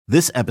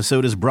This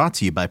episode is brought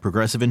to you by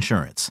Progressive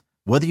Insurance.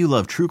 Whether you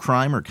love true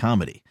crime or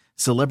comedy,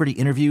 celebrity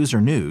interviews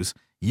or news,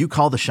 you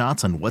call the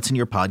shots on what's in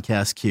your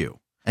podcast queue.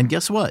 And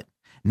guess what?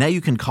 Now you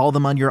can call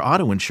them on your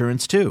auto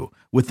insurance too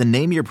with the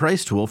Name Your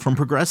Price tool from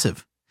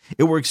Progressive.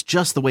 It works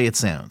just the way it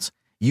sounds.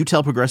 You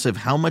tell Progressive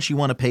how much you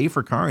want to pay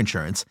for car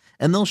insurance,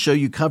 and they'll show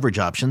you coverage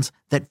options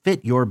that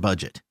fit your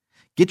budget.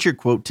 Get your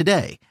quote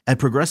today at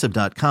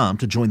Progressive.com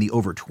to join the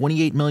over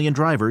 28 million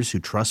drivers who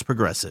trust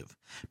Progressive.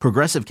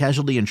 Progressive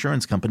Casualty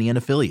Insurance Company and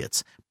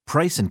Affiliates.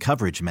 Price and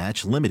coverage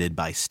match limited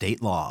by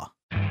state law.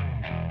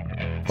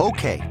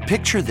 Okay,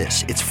 picture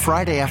this. It's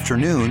Friday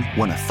afternoon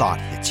when a thought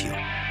hits you.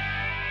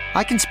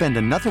 I can spend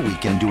another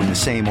weekend doing the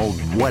same old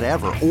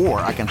whatever,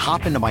 or I can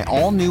hop into my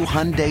all-new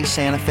Hyundai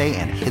Santa Fe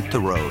and hit the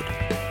road.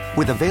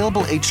 With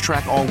available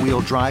H-Track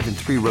all-wheel drive and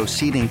 3-row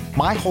seating,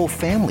 my whole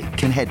family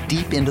can head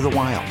deep into the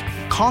wild.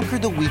 Conquer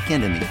the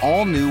weekend in the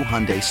all-new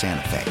Hyundai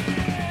Santa Fe.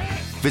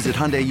 Visit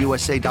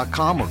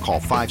HyundaiUSA.com or call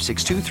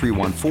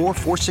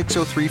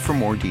 562-314-4603 for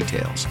more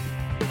details.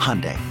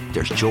 Hyundai,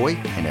 there's joy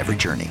in every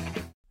journey.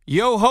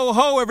 Yo, ho,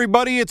 ho,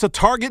 everybody. It's a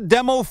Target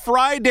Demo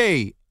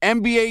Friday.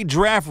 NBA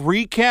Draft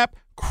Recap.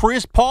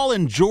 Chris Paul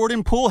and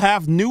Jordan Poole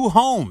have new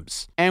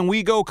homes. And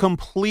we go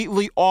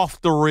completely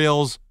off the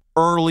rails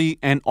early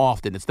and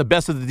often. It's the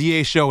Best of the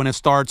DA show, and it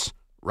starts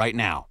right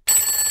now.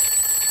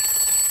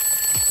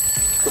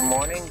 Good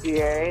morning,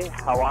 DA.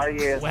 How are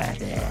you?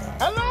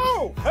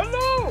 Hello!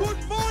 Hello!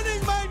 Good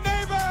morning, my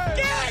neighbor!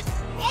 Get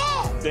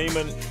off!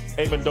 Damon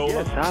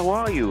Amendola. Yes, how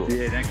are you?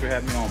 Yeah, thanks for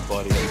having me on,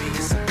 buddy.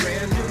 It's a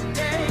brand new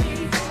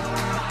day.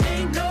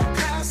 Ain't no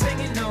clouds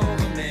hanging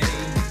over me.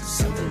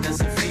 Something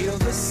doesn't feel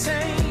the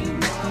same.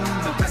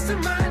 The rest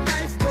of my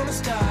life gonna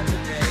start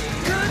today.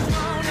 Good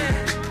morning.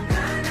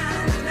 Na,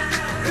 na, na, na.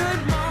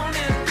 Good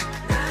morning.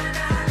 Na,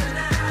 na, na,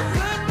 na.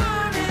 Good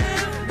morning.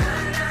 Na,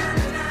 na,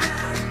 na, na.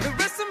 The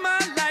rest of my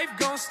life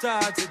gonna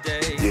start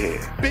today. Yeah.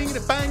 Bing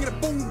the bang the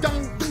boom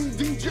dong boom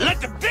ding.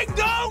 Let the big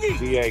doggy.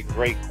 DA,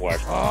 great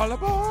question. All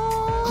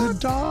aboard the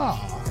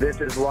dog. This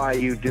is why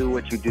you do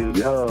what you do.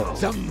 Yo.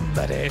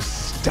 Somebody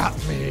stop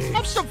me.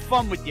 Have some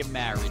fun with your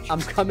marriage.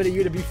 I'm coming to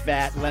you to be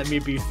fat. Let me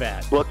be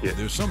fat. Look it.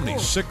 There's so many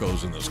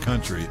sickos in this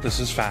country. This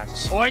is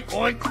facts. Oink,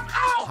 oink.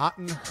 Ow! Hot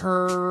and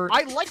hurt.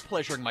 I like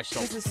pleasuring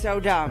myself. This is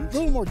so dumb. A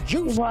little more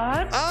juice.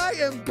 What? I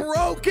am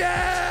broken.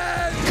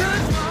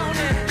 Good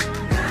morning.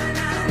 Na,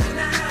 na, na,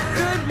 na.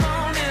 Good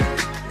morning.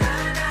 Na,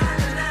 na,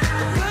 na, na.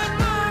 Good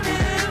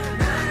morning.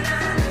 Na, na,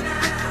 na, na.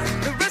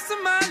 The rest of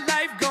my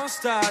life gonna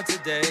start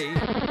today.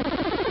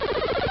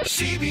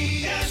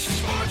 CBS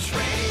Sports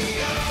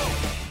Radio.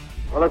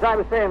 Well, as I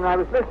was saying, when I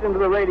was listening to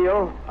the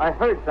radio, I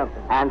heard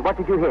something. And what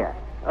did you hear?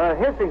 A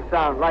hissing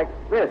sound like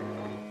this.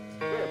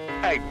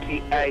 Hey,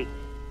 T.A.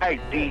 Hey,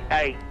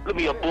 D.A. Let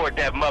me aboard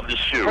that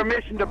mothership.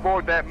 Permission to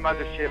board that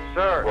mothership,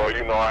 sir. Well,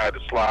 you know I had to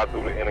slide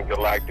through the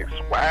intergalactic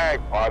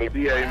swag party.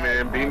 D.A.,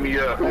 man, beam me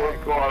up.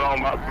 What's going on,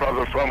 my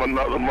brother from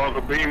another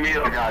mother? Beam me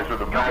up. You guys are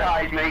the best. You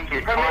guys make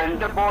it Permission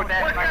to board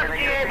that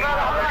mothership.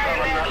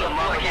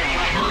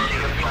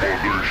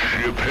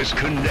 Mothership has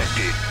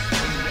connected.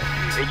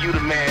 And you the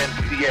man,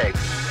 D.A.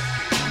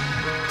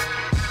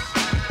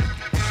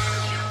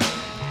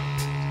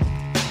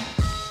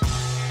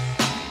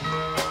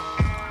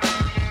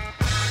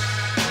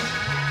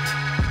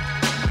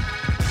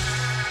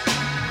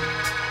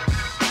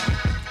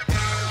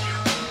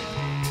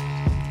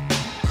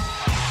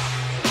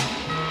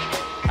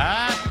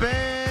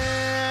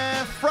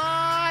 Happy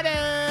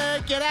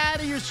Friday! Get out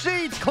of your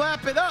seats,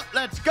 clap it up,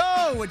 let's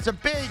go! It's a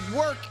big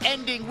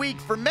work-ending week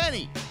for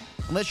many.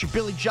 Unless you're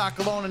Billy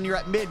Giacalone and you're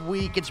at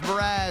midweek, it's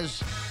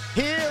Mraz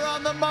here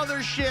on the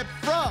mothership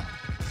from...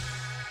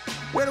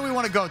 Where do we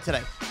want to go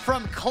today?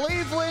 From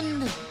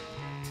Cleveland,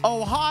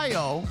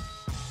 Ohio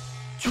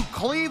to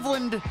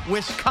Cleveland,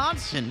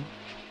 Wisconsin.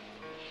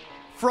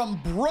 From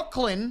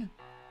Brooklyn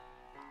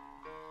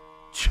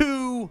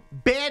to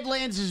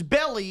Badlands'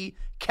 Belly,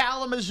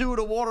 Kalamazoo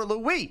to Waterloo.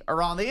 We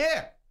are on the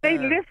air. They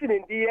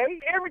listening, D.A.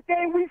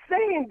 Everything we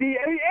saying,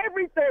 D.A.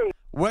 Everything.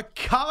 We're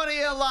coming to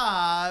you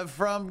live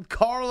from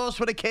Carlos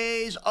with a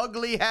K's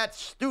Ugly Hat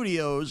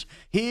Studios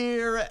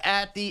here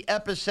at the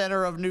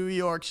epicenter of New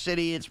York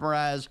City. It's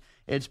Mraz.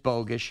 It's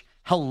Bogish.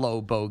 Hello,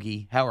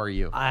 Bogey. How are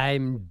you?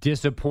 I'm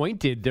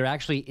disappointed. There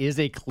actually is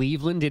a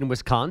Cleveland in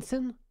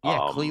Wisconsin?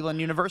 Yeah, Cleveland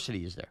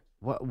University is there.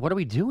 What are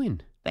we doing?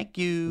 Thank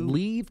you.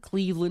 Leave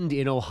Cleveland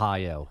in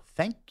Ohio.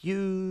 Thank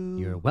you.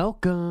 You're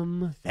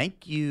welcome.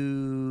 Thank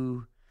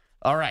you.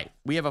 All right.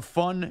 We have a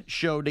fun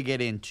show to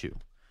get into.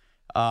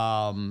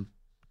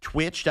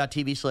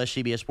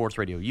 Twitch.tv/CBS Sports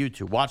Radio,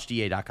 YouTube,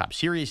 WatchDA.com,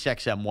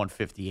 SiriusXM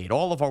 158,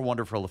 all of our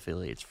wonderful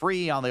affiliates,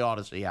 free on the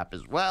Odyssey app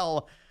as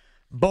well.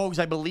 Bogues,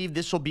 I believe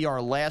this will be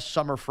our last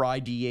Summer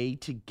Friday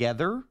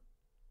together.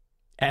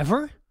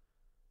 Ever?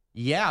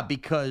 Yeah,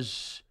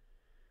 because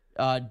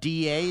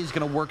DA is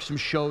going to work some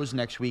shows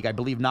next week. I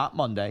believe not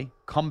Monday.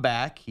 Come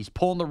back. He's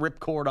pulling the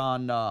ripcord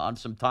on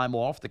some time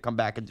off to come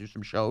back and do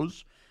some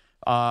shows.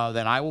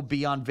 Then I will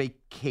be on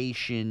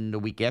vacation the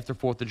week after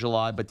 4th of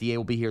July, but DA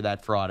will be here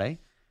that Friday.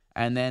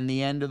 And then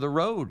the end of the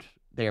road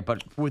there.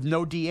 But with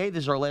no DA,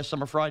 this is our last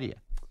Summer Friday.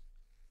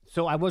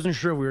 So I wasn't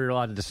sure we were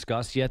allowed to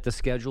discuss yet the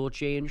schedule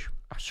change.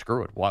 Oh,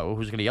 screw it. Why?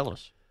 Who's going to yell at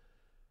us?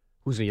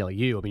 Who's going to yell at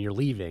you? I mean, you're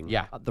leaving.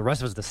 Yeah. The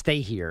rest of us to stay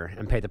here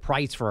and pay the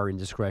price for our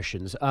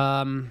indiscretions.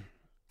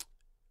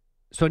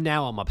 So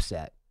now I'm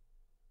upset.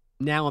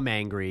 Now I'm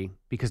angry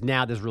because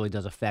now this really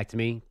does affect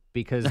me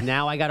because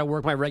now I got to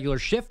work my regular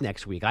shift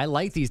next week. I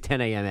like these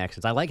 10 a.m.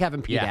 exits. I like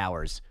having peak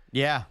hours.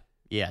 Yeah.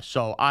 Yeah.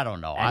 So I don't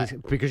know.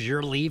 Because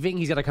you're leaving,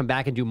 he's got to come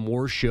back and do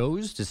more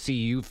shows to see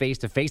you face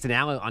to face. And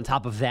now on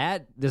top of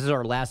that, this is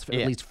our last,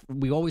 at least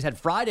we always had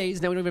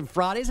Fridays. Now we don't have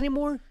Fridays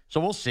anymore. So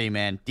we'll see,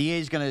 man.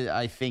 DA's going to,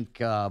 I think.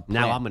 Now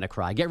I'm going to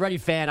cry. Get ready,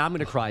 fan. I'm going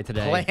to cry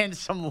today. Plan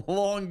some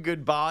long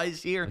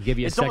goodbyes here. I'll give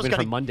you a segment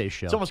from Monday's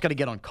show. It's almost going to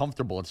get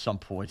uncomfortable at some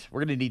point. We're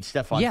going to need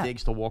Stephon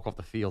Diggs to walk off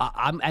the field.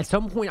 At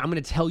some point, I'm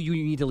going to tell you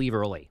need to leave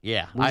early.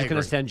 Yeah. We're just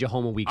going to send you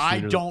home a week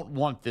sooner. I don't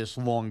want this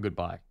long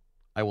goodbye.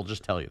 I will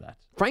just tell you that.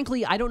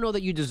 Frankly, I don't know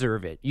that you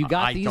deserve it. You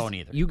got I don't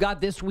either. You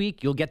got this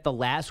week. You'll get the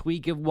last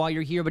week while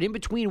you're here. But in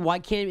between, why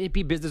can't it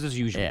be business as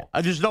usual?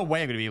 Yeah. There's no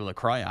way I'm going to be able to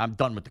cry. I'm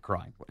done with the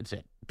crying. That's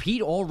it.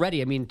 Pete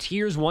already, I mean,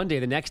 tears one day,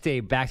 the next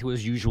day back to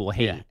his usual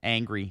hate. Yeah,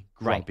 angry,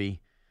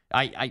 grumpy.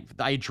 Right.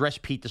 I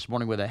addressed Pete this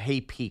morning with a,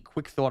 hey, Pete,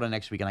 quick thought on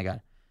next week. And I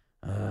got,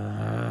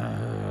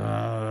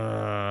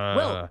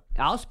 Well,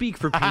 I'll speak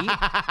for Pete.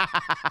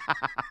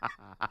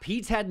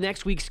 Pete's had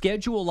next week's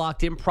schedule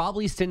locked in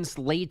probably since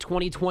late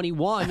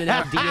 2021. And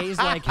now DA's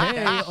like,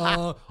 hey,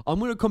 I'm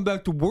going to come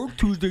back to work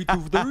Tuesday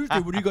through Thursday.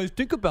 What do you guys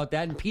think about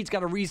that? And Pete's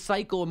got to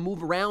recycle and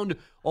move around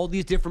all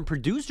these different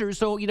producers.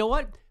 So you know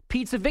what?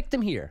 Pete's a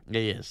victim here.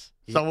 He is.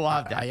 So we'll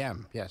have that. I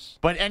am, yes.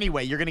 But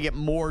anyway, you're going to get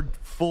more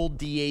full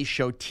DA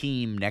show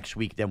team next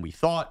week than we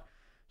thought.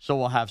 So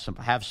we'll have some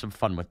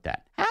fun with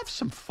that. Have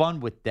some fun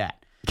with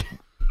that.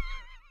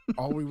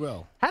 Oh, we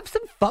will. Have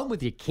some fun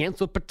with your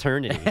canceled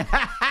paternity.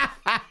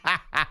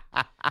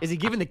 Is he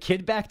giving the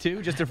kid back,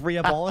 too, just to free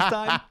up all his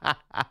time?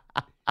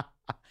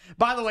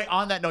 By the way,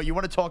 on that note, you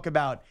want to talk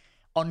about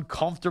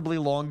uncomfortably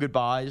long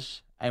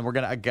goodbyes? And we're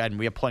going to, again,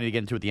 we have plenty to get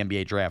into with the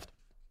NBA draft.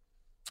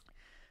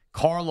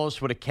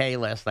 Carlos with a K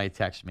last night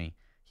texted me.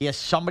 He has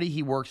somebody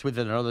he works with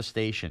at another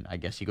station, I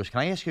guess. He goes, can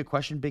I ask you a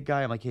question, big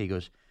guy? I'm like, yeah. He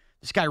goes,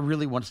 this guy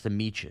really wants to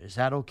meet you. Is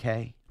that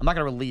okay? I'm not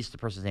going to release the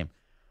person's name.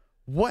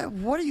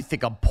 What do you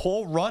think? A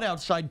Paul Rudd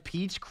outside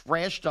Pete's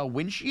crashed a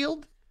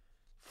windshield?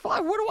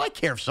 Fine. What do I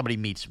care if somebody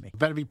meets me?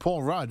 Better be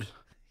Paul Rudd.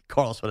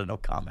 Carlos with a no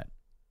comment.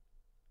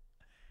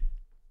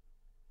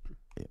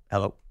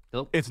 Hello?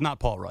 Nope. It's not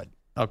Paul Rudd.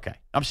 Okay.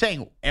 I'm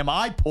saying, am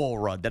I Paul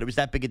Rudd that it was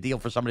that big a deal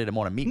for somebody to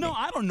want to meet me? No,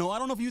 I don't know. I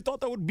don't know if you thought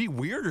that would be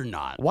weird or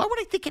not. Why would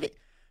I think it?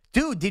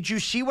 Dude, did you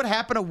see what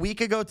happened a week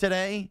ago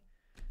today?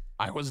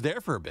 I was there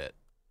for a bit.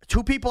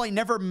 Two people I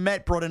never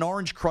met brought an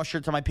orange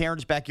crusher to my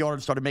parents' backyard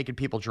and started making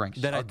people drinks.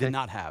 That I did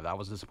not have. I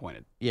was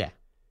disappointed. Yeah.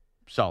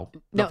 So,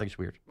 nothing's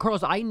weird.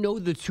 Carlos, I know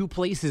the two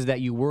places that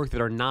you work that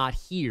are not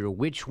here.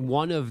 Which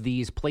one of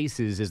these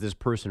places is this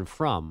person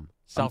from?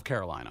 South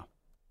Carolina.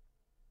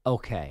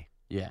 Okay.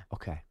 Yeah.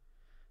 Okay.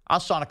 I'll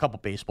sign a couple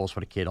baseballs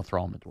for the kid. I'll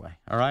throw them away.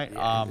 All right?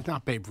 Yeah, it's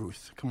not Babe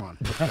Ruth. Come on.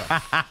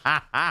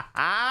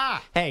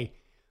 Hey,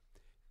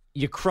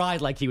 you cried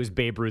like he was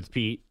Babe Ruth,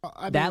 Pete.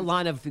 That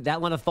line of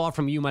thought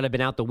from you might have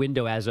been out the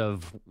window as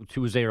of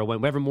Tuesday or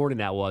whatever morning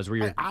that was. Where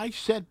you're... I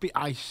said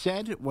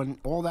when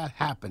all that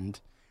happened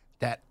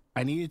that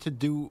I needed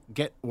to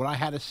get what I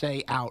had to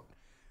say out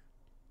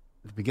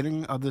at the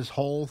beginning of this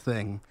whole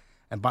thing.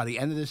 And by the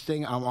end of this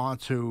thing, I'm on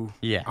to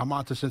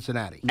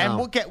Cincinnati. And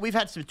we've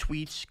had some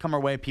tweets come our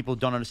way. People who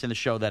don't understand the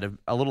show that are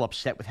a little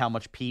upset with how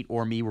much Pete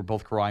or me were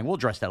both crying. We'll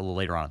address that a little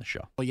later on in the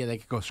show. Well, yeah, they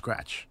could go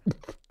scratch.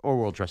 Or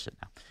we'll address it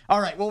now. All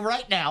right, well,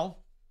 right now,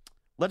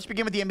 let's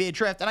begin with the NBA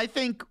draft. And I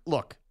think,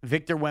 look,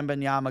 Victor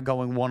Wembanyama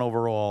going 1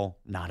 overall,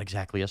 not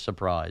exactly a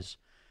surprise.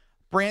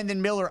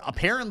 Brandon Miller,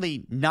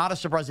 apparently not a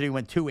surprise that he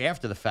went 2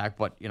 after the fact.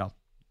 But, you know,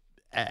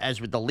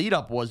 as with the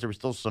lead-up was, there was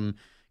still some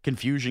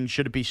confusion.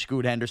 Should it be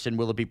Scoot Henderson?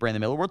 Will it be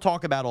Brandon Miller? We'll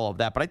talk about all of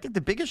that. But I think the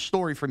biggest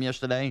story from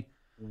yesterday,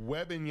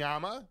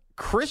 Wembanyama.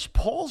 Chris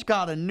Paul's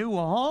got a new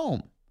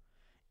home.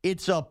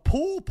 It's a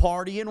pool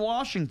party in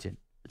Washington.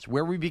 It's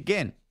where we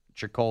begin.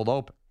 It's your cold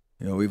open.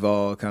 You know, we've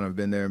all kind of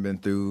been there and been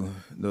through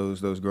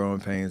those growing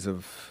pains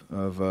of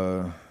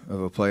a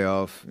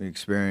playoff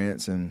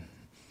experience, and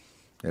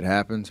it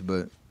happens.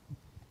 But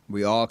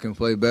we all can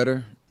play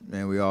better.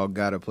 And we all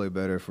got to play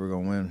better if we're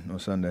going to win on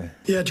Sunday.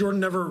 Yeah, Jordan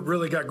never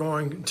really got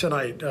going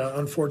tonight,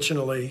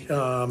 unfortunately. He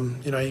got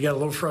a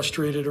little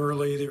frustrated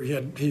early. He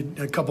had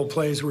a couple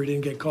plays where he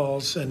didn't get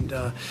calls, and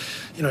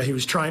he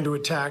was trying to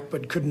attack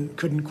but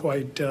couldn't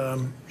quite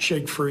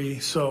shake free.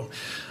 So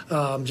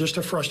just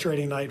a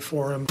frustrating night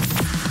for him.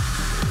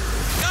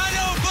 I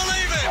don't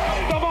believe it!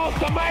 The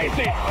most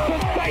amazing,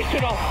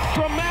 sensational,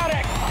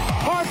 dramatic,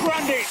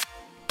 heart-rending.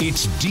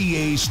 It's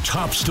DA's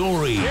top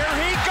story. Here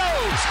he goes.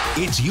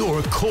 It's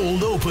your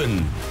cold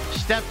open.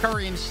 Steph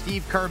Curry and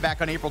Steve Kerr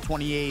back on April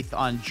 28th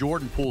on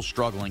Jordan Poole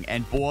struggling.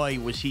 And boy,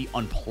 was he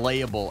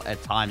unplayable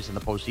at times in the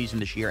postseason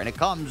this year. And it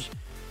comes,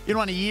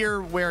 on a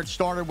year where it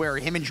started where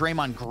him and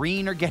Draymond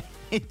Green are getting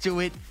into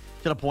it.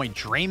 to the point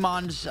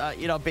Draymond's,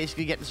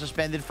 basically getting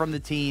suspended from the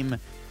team.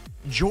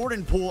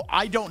 Jordan Poole,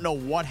 I don't know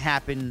what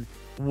happened,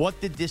 what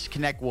the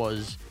disconnect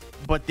was,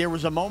 but there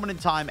was a moment in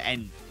time,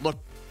 and look,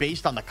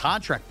 based on the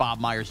contract Bob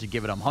Myers had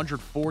given him,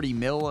 $140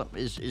 million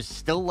is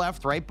still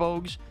left, right,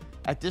 Bogues?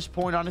 At this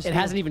point on his It deal?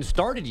 hasn't even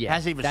started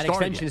yet. That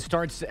extension yet.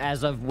 starts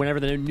as of whenever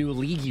the new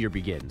league year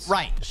begins.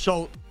 Right.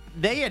 So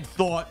they had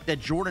thought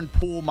that Jordan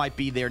Poole might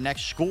be their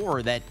next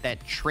scorer,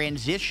 that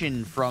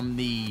transition from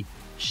the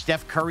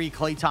Steph Curry,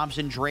 Klay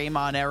Thompson,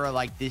 Draymond era,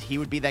 like this, he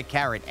would be that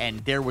carrot, and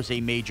there was a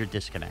major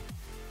disconnect.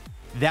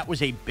 That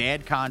was a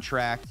bad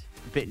contract.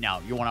 But now,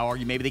 you want to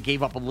argue maybe they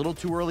gave up a little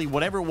too early.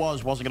 Whatever it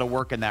was, wasn't going to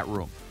work in that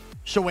room.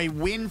 So a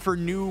win for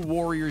new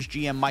Warriors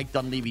GM Mike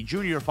Dunleavy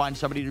Jr. to find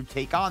somebody to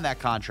take on that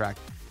contract.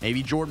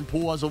 Maybe Jordan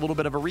Poole has a little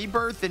bit of a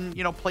rebirth and,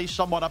 plays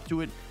somewhat up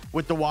to it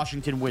with the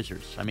Washington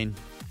Wizards. I mean,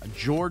 a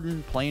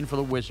Jordan playing for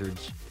the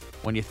Wizards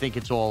when you think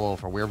it's all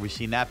over. Where have we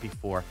seen that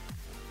before?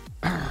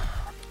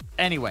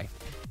 Anyway,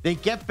 they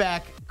get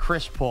back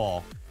Chris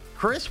Paul.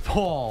 Chris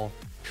Paul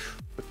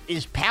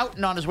is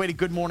pouting on his way to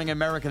Good Morning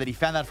America that he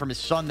found out from his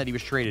son that he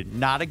was traded.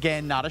 Not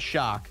again, not a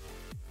shock.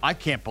 I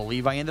can't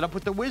believe I ended up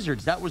with the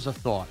Wizards. That was a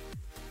thought.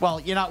 Well,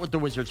 you're not with the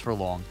Wizards for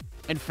long.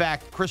 In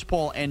fact, Chris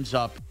Paul ends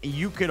up,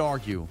 you could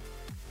argue,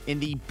 in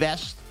the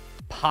best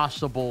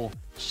possible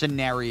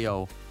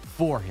scenario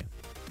for him.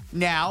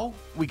 Now,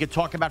 we could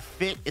talk about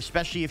fit,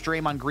 especially if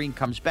Draymond Green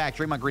comes back.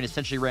 Draymond Green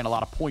essentially ran a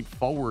lot of point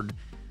forward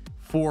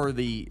before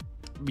the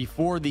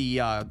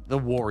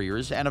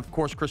Warriors. And, of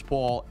course, Chris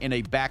Paul in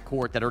a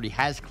backcourt that already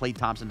has Klay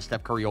Thompson and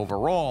Steph Curry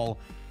overall.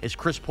 Is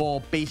Chris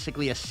Paul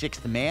basically a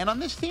sixth man on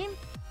this team?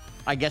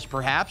 I guess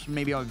perhaps,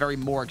 maybe a very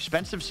more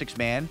expensive sixth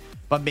man.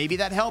 But maybe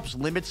that helps.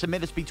 Limit some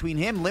minutes between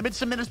him. Limit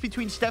some minutes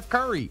between Steph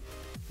Curry,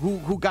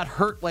 who got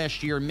hurt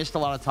last year and missed a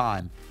lot of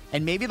time.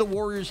 And maybe the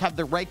Warriors have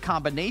the right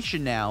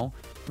combination now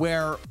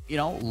where,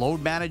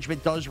 load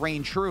management does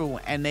reign true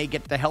and they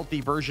get the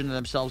healthy version of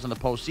themselves in the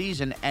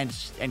postseason.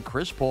 And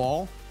Chris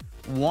Paul,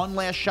 one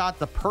last shot,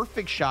 the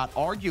perfect shot,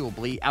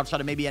 arguably,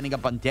 outside of maybe ending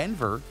up on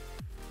Denver,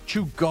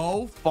 to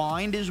go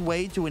find his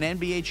way to an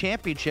NBA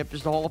championship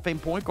as the Hall of Fame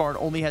point guard,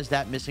 only has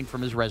that missing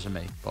from his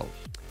resume, folks.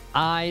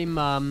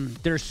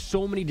 There's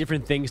so many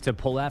different things to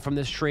pull out from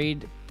this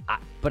trade,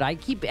 but I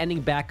keep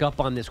ending back up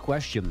on this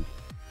question.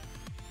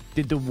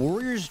 Did the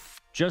Warriors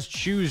just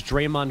choose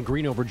Draymond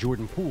Green over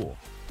Jordan Poole?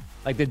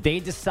 Like, did they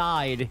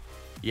decide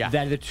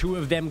that the two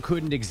of them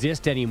couldn't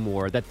exist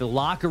anymore, that the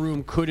locker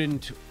room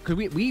couldn't? Because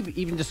we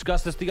even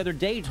discussed this the other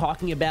day,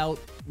 talking about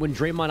when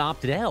Draymond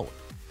opted out.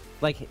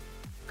 Like,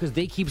 because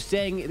they keep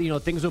saying,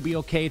 things will be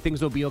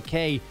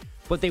okay,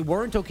 but they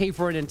weren't okay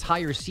for an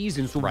entire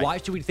season. So why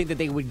should we think that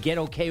they would get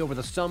okay over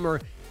the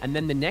summer and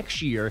then the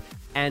next year?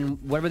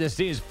 And whatever this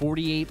is,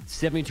 48,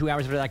 72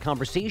 hours after that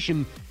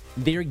conversation,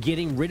 they're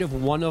getting rid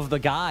of one of the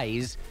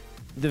guys,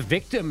 the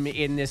victim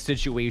in this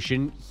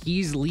situation.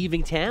 He's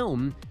leaving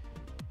town.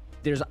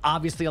 There's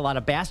obviously a lot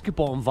of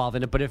basketball involved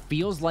in it, but it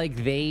feels like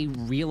they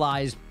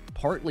realized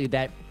partly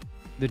that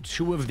the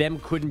two of them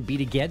couldn't be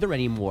together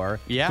anymore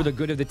for the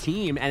good of the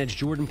team, and it's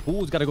Jordan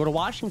Poole who's got to go to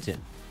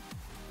Washington.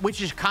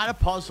 Which is kind of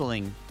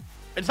puzzling.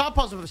 It's not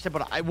puzzling for the step,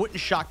 but I wouldn't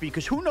shock me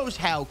because who knows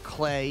how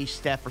Klay,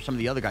 Steph, or some of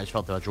the other guys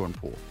felt about Jordan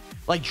Poole.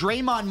 Like,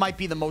 Draymond might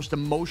be the most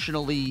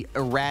emotionally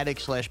erratic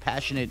 /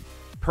 passionate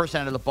person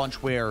out of the bunch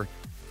where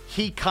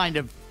he kind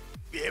of,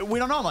 we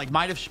don't know,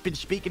 might have been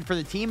speaking for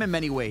the team in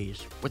many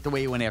ways with the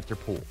way he went after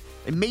Poole.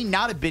 It may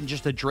not have been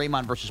just a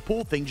Draymond versus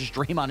Poole thing, just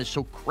Draymond is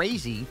so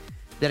crazy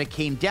that it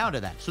came down to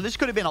that. So this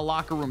could have been a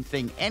locker room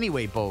thing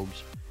anyway,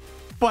 Bogues.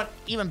 But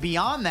even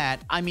beyond that,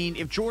 I mean,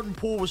 if Jordan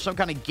Poole was some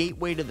kind of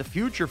gateway to the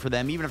future for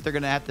them, even if they're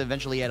going to have to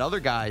eventually add other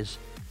guys,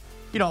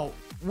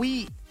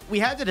 we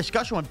had the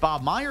discussion when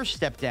Bob Myers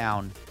stepped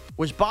down.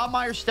 Was Bob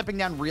Myers stepping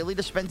down really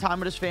to spend time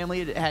with his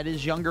family at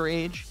his younger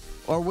age?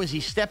 Or was he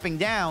stepping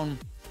down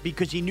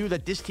because he knew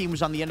that this team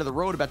was on the end of the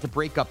road about to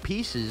break up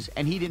pieces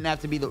and he didn't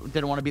want to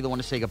be the one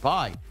to say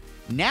goodbye?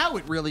 Now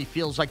it really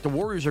feels like the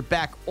Warriors are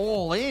back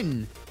all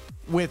in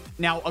with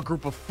now a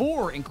group of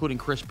 4, including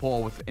Chris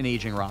Paul, with an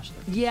aging roster.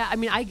 Yeah, I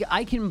mean,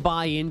 I can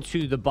buy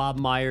into the Bob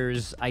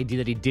Myers idea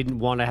that he didn't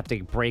want to have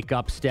to break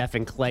up Steph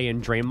and Klay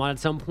and Draymond at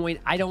some point.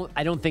 I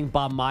don't think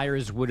Bob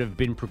Myers would have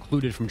been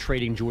precluded from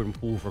trading Jordan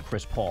Poole for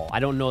Chris Paul. I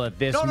don't know that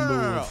this move...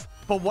 No.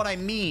 But what I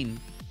mean,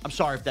 I'm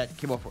sorry if that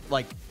came up,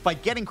 like, by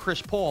getting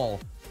Chris Paul,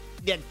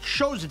 that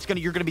shows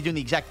you're going to be doing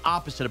the exact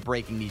opposite of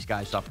breaking these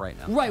guys up right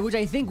now. Right, which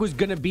I think was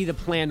going to be the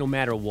plan no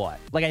matter what.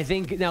 Like, I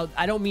think, now,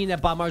 I don't mean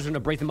that Bob Myers was going to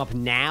break them up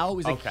now. It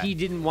was like he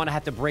didn't want to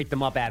have to break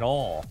them up at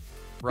all.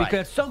 Right.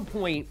 Because at some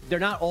point, they're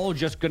not all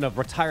just going to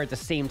retire at the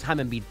same time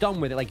and be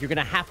done with it. Like, you're going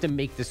to have to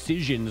make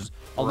decisions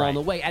along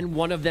the way. And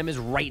one of them is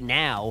right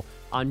now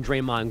on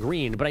Draymond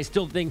Green. But I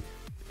still think,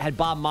 had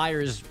Bob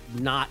Myers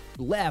not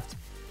left,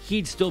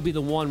 he'd still be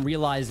the one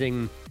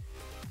realizing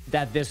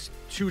that this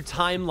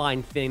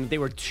two-timeline thing, they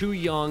were too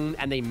young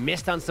and they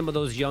missed on some of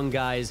those young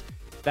guys,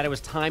 that it was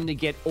time to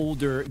get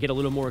older, get a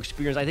little more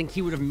experience. I think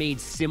he would have made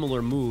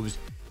similar moves.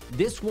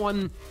 This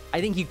one,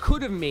 I think he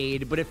could have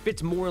made, but it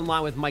fits more in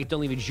line with Mike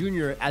Dunleavy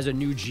Jr. as a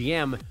new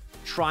GM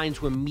trying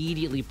to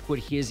immediately put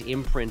his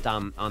imprint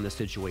on the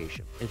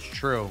situation. It's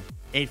true.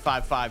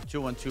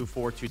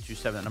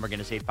 855-212-4227. That number again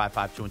is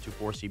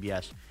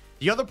 855-212-4CBS.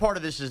 The other part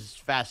of this is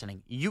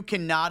fascinating. You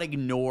cannot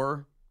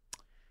ignore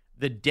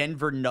the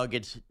Denver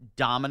Nuggets'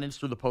 dominance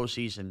through the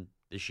postseason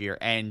this year,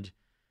 and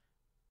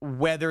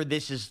whether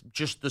this is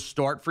just the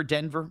start for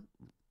Denver.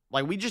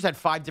 Like, we just had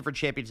 5 different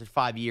champions in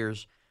 5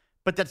 years,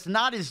 but that's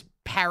not as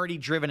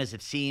parity-driven as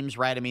it seems,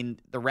 right? I mean,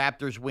 the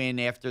Raptors win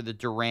after the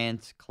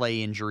Durant,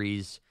 Clay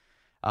injuries.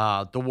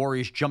 The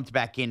Warriors jumped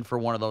back in for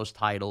one of those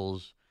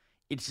titles.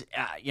 It's,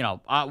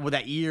 with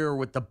that year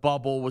with the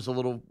bubble was a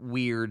little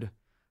weird.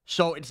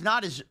 So it's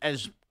not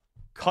as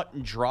cut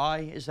and dry.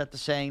 Is that the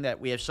saying that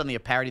we have suddenly a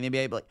parity in the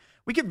NBA? But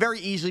we could very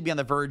easily be on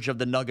the verge of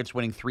the Nuggets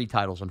winning 3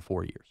 titles in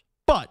 4 years.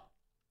 But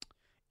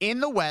in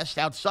the West,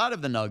 outside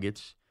of the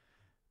Nuggets,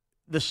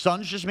 the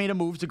Suns just made a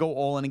move to go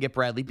all in and get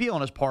Bradley Beal.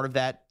 And as part of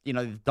that,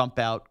 dump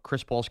out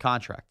Chris Paul's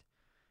contract.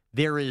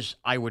 There is,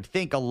 I would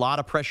think, a lot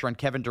of pressure on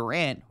Kevin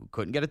Durant, who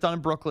couldn't get it done in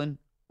Brooklyn,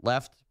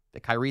 left. The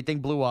Kyrie thing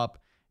blew up.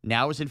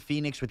 Now is in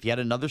Phoenix with yet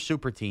another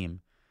super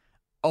team.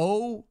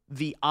 Oh,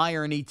 the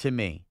irony to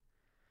me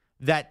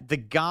that the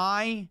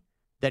guy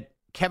that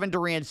Kevin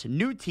Durant's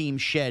new team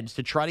sheds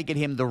to try to get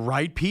him the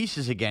right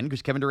pieces again,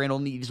 because Kevin Durant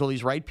only needs all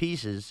these right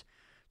pieces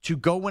to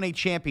go win a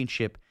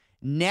championship,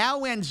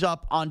 now ends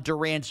up on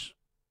Durant's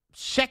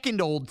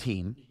second old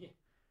team,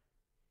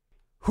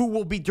 who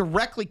will be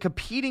directly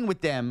competing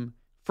with them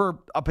for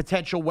a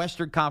potential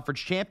Western Conference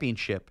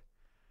championship.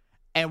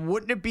 And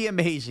wouldn't it be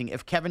amazing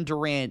if Kevin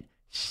Durant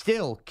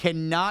still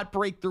cannot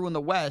break through in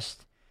the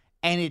West,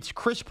 and it's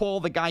Chris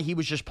Paul, the guy he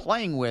was just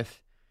playing with,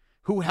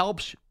 who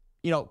helps,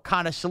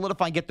 kind of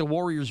solidify and get the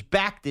Warriors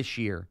back this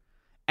year,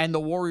 and the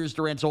Warriors,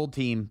 Durant's old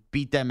team,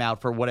 beat them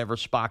out for whatever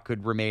spot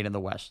could remain in the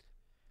West.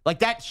 Like,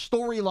 that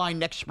storyline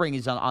next spring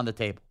is on the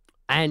table.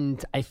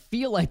 And I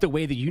feel like the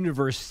way the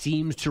universe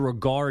seems to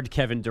regard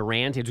Kevin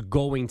Durant, it's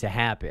going to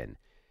happen.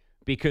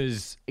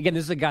 Because, again,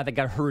 this is a guy that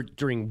got hurt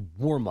during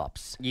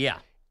warm-ups. Yeah.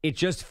 It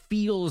just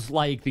feels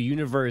like the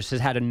universe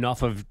has had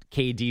enough of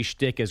KD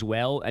shtick as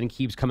well and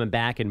keeps coming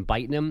back and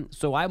biting him.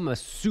 So I'm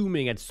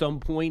assuming at some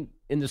point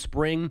in the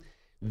spring,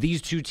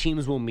 these two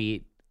teams will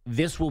meet.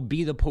 This will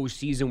be the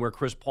postseason where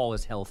Chris Paul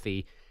is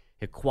healthy.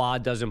 A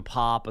quad doesn't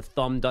pop, a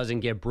thumb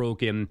doesn't get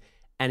broken,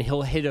 and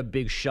he'll hit a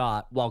big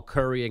shot while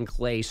Curry and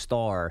Clay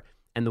star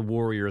and the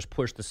Warriors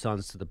push the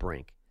Suns to the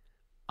brink.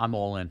 I'm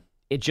all in.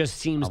 It just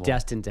seems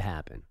destined to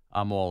happen.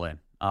 I'm all in.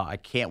 I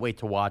can't wait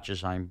to watch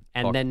as I'm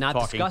then not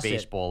talking discuss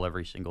baseball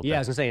every single day. Yeah, I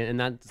was going to say, and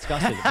not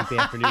discuss it weekday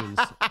afternoons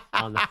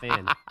on the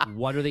Fan.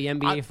 What are the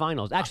NBA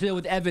Finals? Actually,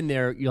 with Evan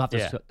there, you'll have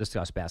to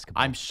discuss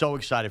basketball. I'm so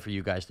excited for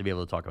you guys to be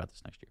able to talk about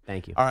this next year.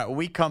 Thank you. All right, when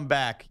we come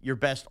back, your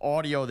best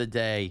audio of the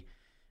day,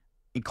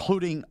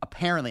 including,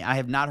 apparently, I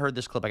have not heard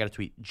this clip. I got a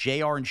tweet.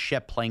 JR and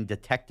Shep playing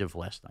detective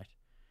last night.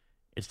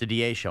 It's the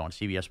DA show on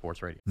CBS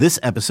Sports Radio. This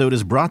episode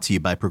is brought to you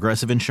by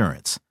Progressive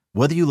Insurance.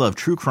 Whether you love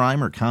true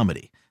crime or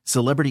comedy,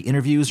 celebrity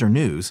interviews or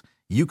news,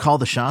 you call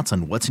the shots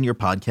on what's in your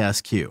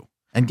podcast queue.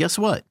 And guess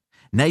what?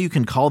 Now you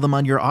can call them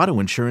on your auto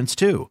insurance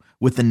too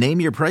with the Name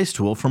Your Price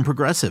tool from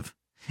Progressive.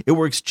 It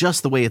works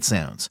just the way it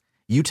sounds.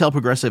 You tell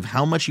Progressive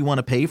how much you want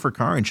to pay for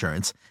car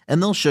insurance, and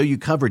they'll show you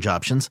coverage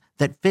options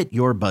that fit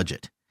your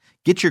budget.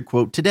 Get your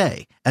quote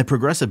today at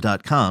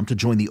Progressive.com to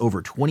join the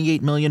over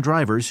 28 million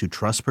drivers who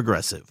trust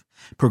Progressive.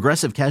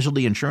 Progressive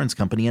Casualty Insurance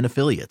Company and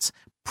Affiliates.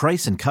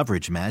 Price and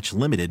coverage match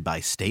limited by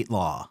state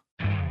law.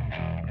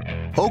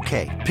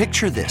 Okay,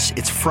 picture this.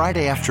 It's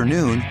Friday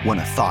afternoon when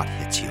a thought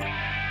hits you.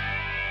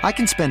 I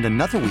can spend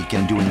another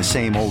weekend doing the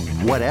same old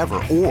whatever,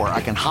 or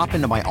I can hop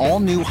into my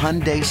all-new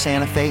Hyundai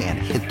Santa Fe and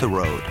hit the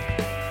road.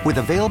 With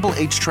available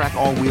H-Track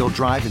all-wheel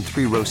drive and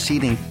 3-row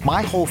seating,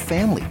 my whole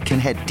family can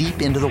head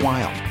deep into the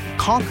wild.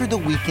 Conquer the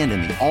weekend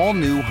in the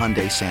all-new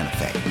Hyundai Santa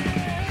Fe.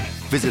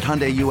 Visit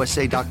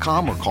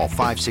HyundaiUSA.com or call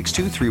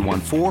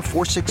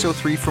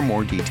 562-314-4603 for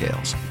more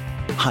details.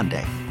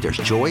 Hyundai, there's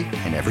joy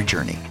in every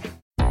journey.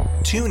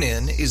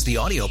 TuneIn is the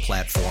audio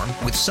platform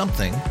with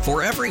something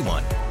for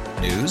everyone.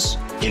 News.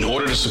 In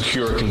order to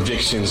secure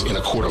convictions in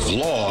a court of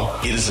law,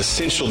 it is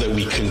essential that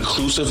we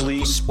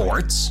conclusively.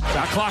 Sports.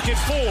 Shot clock at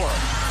 4.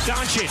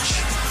 Doncic.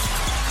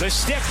 The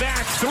step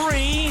back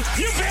 3.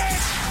 You bet.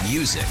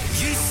 Music.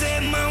 You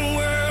set my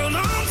world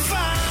on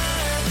fire.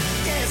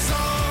 Yes,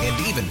 and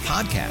even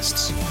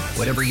podcasts.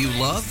 Whatever you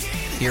love,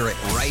 hear it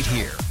right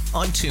here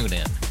on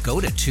TuneIn.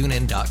 Go to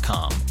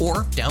TuneIn.com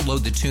or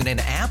download the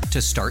TuneIn app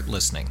to start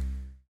listening.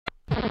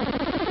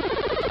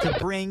 To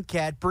bring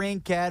cat,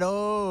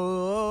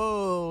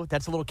 oh.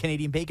 That's a little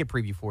Canadian Bacon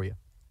preview for you.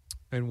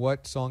 And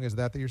what song is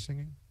that you're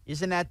singing?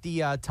 Isn't that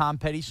the Tom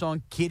Petty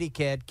song? Kitty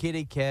cat,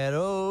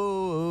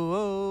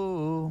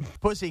 oh.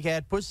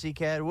 Pussycat,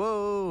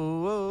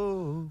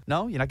 whoa.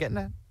 No, you're not getting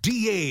that?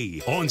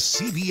 DA on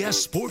CBS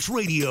Sports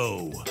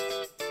Radio.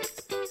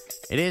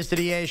 It is the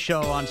DA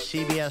show on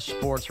CBS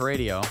Sports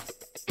Radio.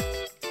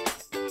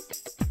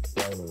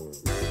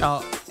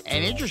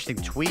 An interesting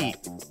tweet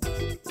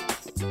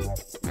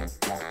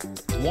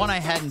One I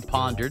hadn't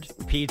pondered.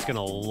 Pete's going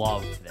to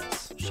love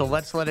this. So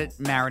let's let it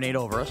marinate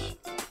over us.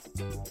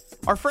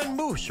 Our friend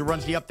Moose, who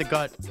runs the Up the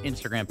Gut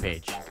Instagram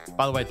page.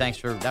 By the way, thanks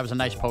for that. Was a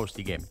nice post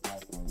he gave me.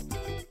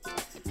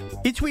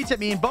 He tweets at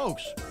me in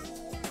Bogues.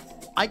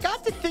 I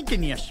got to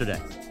thinking yesterday.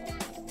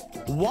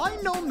 Why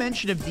no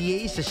mention of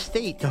DA's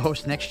estate to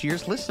host next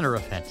year's listener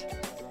event?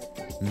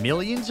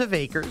 Millions of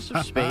acres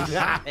of space.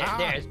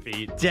 There's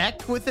Pete.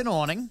 Decked with an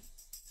awning,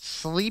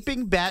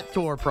 sleeping bat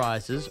door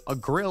prizes, a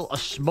grill, a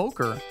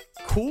smoker,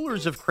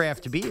 coolers of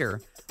craft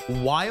beer,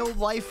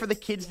 wildlife for the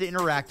kids to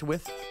interact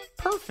with.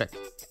 Perfect.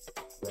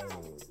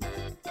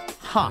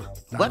 Huh.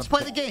 Let's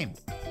play the game.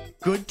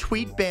 Good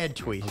tweet, bad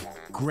tweet.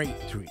 Great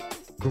tweet.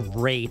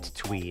 Great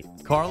tweet.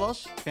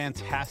 Carlos?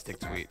 Fantastic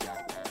tweet.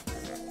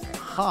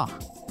 Huh.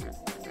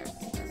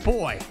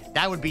 Boy,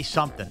 that would be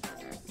something.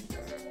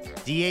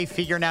 DA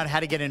figuring out how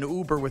to get an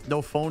Uber with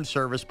no phone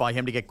service by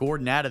him to get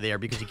Gordon out of there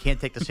because he can't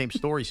take the same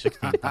story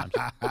 16 times.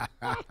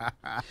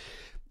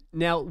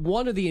 Now,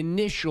 one of the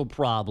initial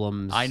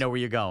problems... I know where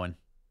you're going.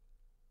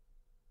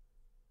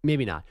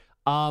 Maybe not.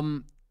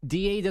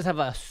 DA does have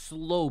a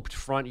sloped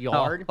front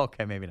yard. Oh,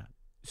 okay, maybe not.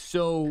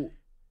 So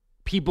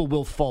people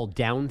will fall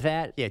down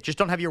that. Yeah, just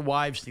don't have your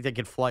wives think they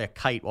can fly a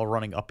kite while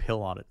running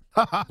uphill on it.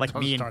 Like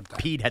me and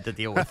Pete had to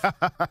deal with.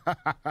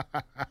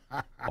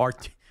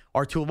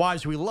 Our two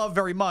wives we love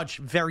very much,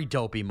 very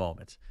dopey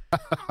moments.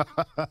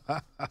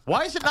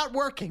 Why is it not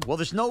working? Well,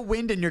 there's no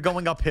wind and you're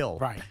going uphill.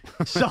 Right.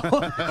 So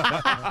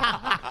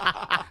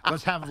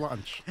let's have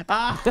lunch.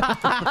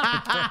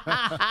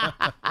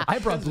 I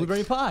brought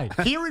blueberry pie.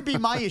 Here would be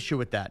my issue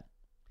with that.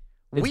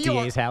 It's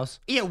DA's house.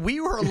 Yeah, we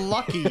were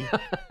lucky.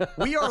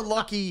 We are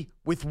lucky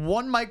with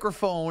one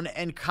microphone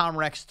and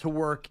Comrex to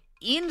work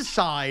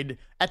inside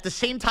at the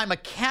same time a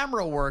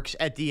camera works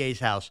at DA's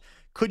house.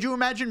 Could you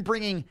imagine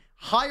bringing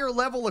higher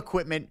level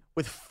equipment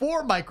with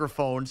 4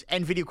 microphones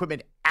and video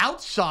equipment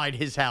outside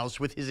his house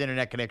with his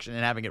internet connection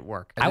and having it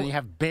work? And then you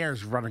have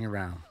bears running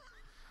around.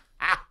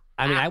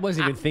 I mean, I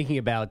wasn't even thinking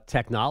about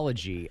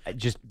technology.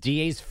 Just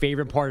DA's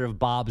favorite part of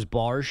Bob's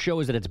Bar show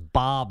is that it's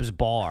Bob's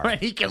Bar. Right,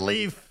 he can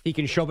leave. He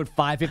can show up at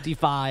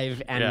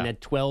 5:55, and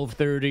at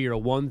 12:30 or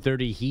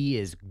 1:30, he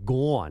is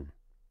gone.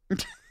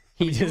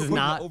 He does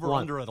not over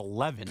want under at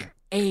 11.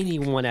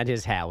 anyone at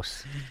his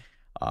house.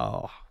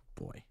 Oh,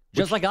 boy.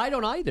 Just like I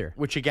don't either.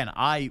 Which, again,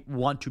 I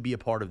want to be a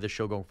part of this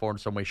show going forward in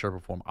some way, shape, or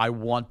form. I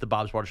want the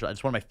Bob's Bar show.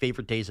 It's one of my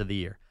favorite days of the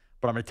year.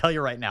 But I'm going to tell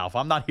you right now, if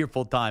I'm not here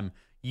full time,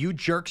 you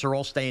jerks are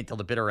all staying till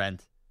the bitter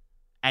end.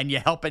 And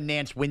you're helping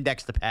Nance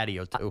Windex the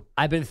patio, too.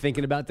 I've been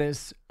thinking about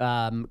this.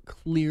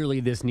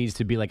 Clearly, this needs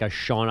to be like a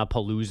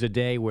Shauna-Palooza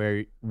day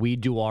where we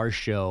do our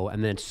show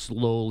and then it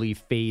slowly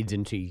fades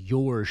into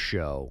your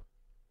show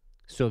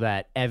so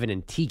that Evan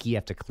and Tiki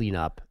have to clean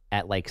up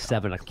at like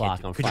 7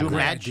 o'clock on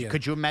Friday.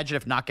 Could you imagine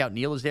if Knockout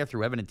Neil is there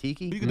through Evan and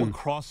Tiki? You can do a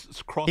cross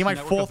He might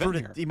fall through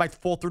event he might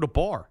fall through the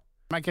bar.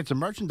 Might get some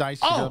merchandise.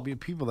 Oh! There'll be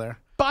people there.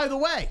 By the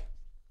way,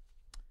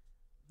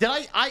 did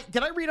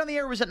I read on the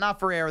air, or was it not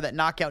for air, that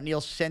Knockout Neil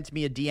sent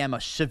me a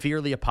DM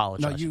severely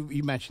apologizing? No,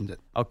 you mentioned it.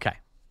 Okay.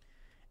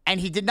 And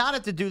he did not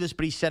have to do this,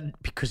 but he said,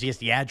 because he has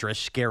the address,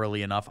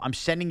 scarily enough, I'm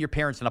sending your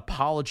parents an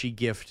apology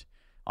gift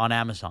on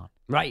Amazon.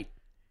 Right.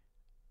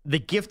 The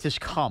gift has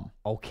come.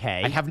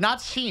 Okay. I have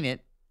not seen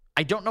it.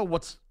 I don't know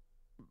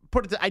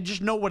I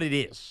just know what it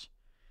is.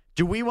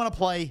 Do we want to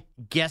play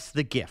Guess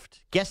the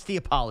Gift? Guess the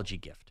apology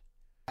gift.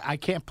 I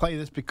can't play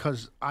this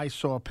because I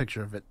saw a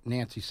picture of it.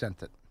 Nancy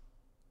sent it.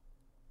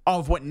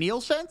 Of what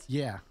Neil sent?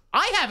 Yeah.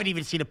 I haven't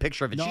even seen a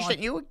picture of it. No, She sent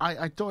you?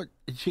 I thought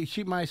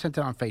she might have sent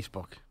it on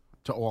Facebook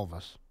to all of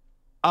us.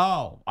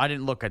 Oh, I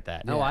didn't look at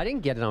that. No, I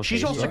didn't get it on She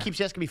Facebook. also keeps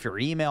asking me for your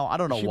email. I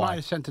don't know She why. might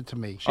have sent it to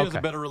me. She has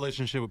a better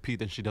relationship with Pete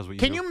than she does with you.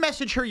 Can you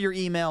message her your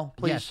email,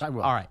 please? Yes, I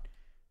will. All right.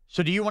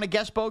 So do you want to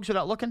guess, Bogues,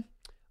 without looking?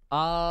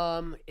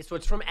 So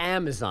it's from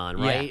Amazon,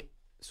 right? Yeah.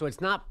 So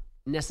it's not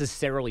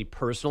necessarily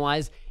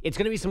personalized. It's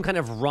going to be some kind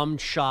of rum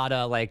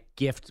chata like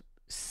gift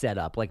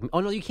setup. Like,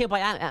 oh no, you can't buy.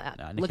 You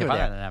Look can't at buy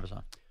that that. on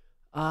Amazon.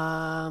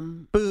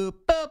 Boop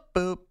boop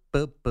boop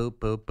boop boop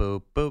boop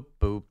boop boop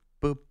boop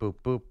boop boop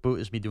boop boop.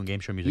 It's me doing game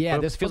show music. Yeah,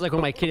 Boop, this feels like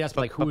when my kid asked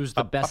me, like, who was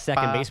the best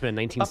second baseman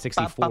in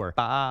 1964.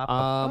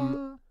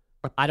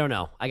 I don't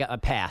know. I got a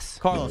pass.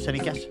 Carlos, any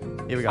guess?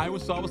 Here we go. I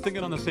was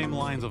thinking on the same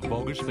lines of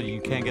Bogus, but you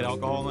can't get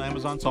alcohol on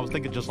Amazon. So I was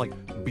thinking just like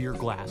beer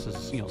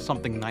glasses,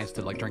 something nice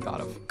to like drink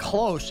out of.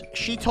 Close.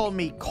 She told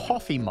me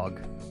coffee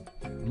mug.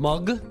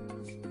 Mug?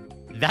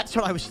 That's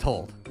what I was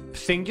told.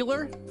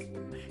 Singular?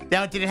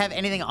 Now, did it have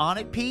anything on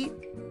it, Pete?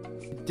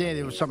 It did.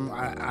 It was something.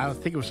 I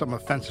think it was something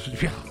offensive to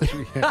be honest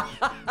with you.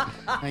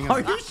 Hang on.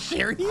 Are you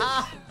serious?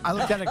 I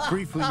looked at it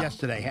briefly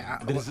yesterday.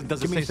 Does it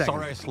Give me say a second.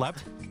 sorry I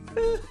slept?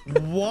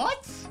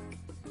 What?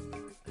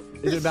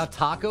 Is it about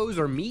tacos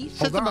or meat?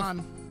 Hold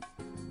on.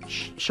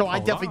 So I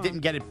definitely didn't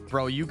get it,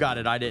 bro. You got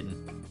it. I didn't.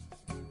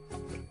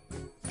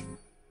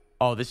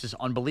 Oh, this is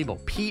unbelievable.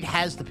 Pete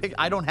has the picture.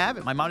 I don't have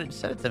it. My mom didn't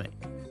send it to me.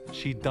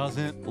 She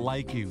doesn't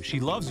like you. She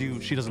loves you.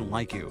 She doesn't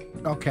like you.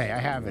 Okay, I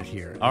have it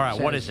here. All right,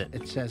 what says- is it?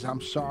 It says,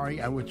 I'm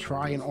sorry. I would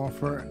try and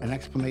offer an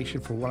explanation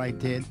for what I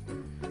did,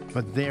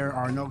 but there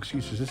are no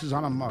excuses. This is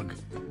on a mug.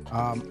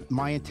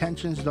 My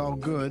intentions, though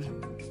good,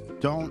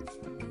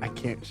 I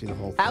can't see the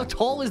whole thing. How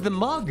tall is the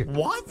mug?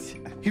 What?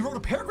 He wrote a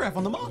paragraph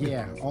on the mug.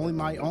 Yeah,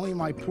 only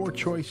my poor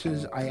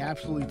choices. I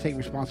absolutely take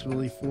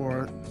responsibility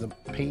for the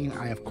pain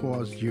I have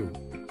caused you.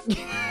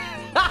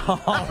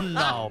 Oh,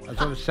 no. That's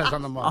what it says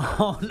on the mug.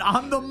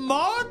 On the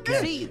mug?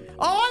 Yes. See,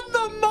 on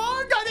the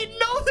mug? I didn't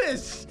know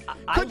this.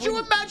 Could you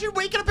imagine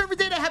waking up every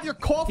day to have your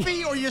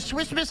coffee or your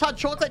Swiss Miss hot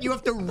chocolate and you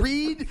have to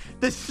read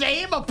the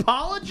same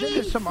apology?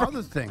 There's some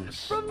other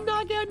things. From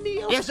Knockout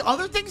Neil. There's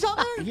other things on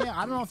there? Yeah,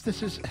 I don't know if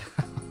this is...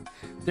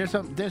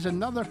 There's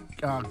another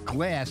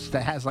glass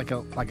that has like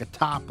a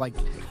top, like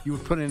you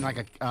would put in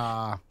like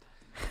a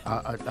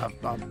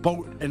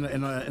boat in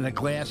a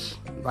glass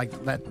like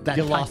that.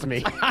 You type lost of-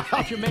 me.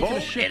 If you're making a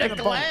Boat ship in a in a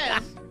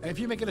glass? boat, if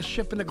you're making a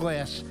ship in a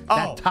glass, Oh,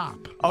 that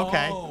top.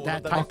 Okay.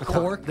 That the type of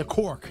cork? The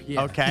cork.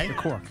 Yeah. Okay. The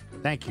cork.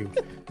 Thank you.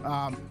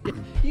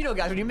 You know,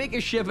 guys, when you make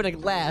a ship in a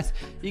glass,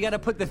 you got to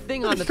put the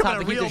thing on the Come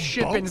top in to a keep the real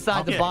ship boat?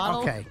 inside the Okay,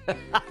 bottle.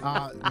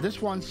 Okay.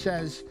 This one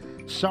says,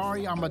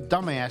 "Sorry, I'm a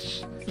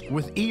dumbass,"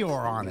 with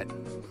Eeyore on it.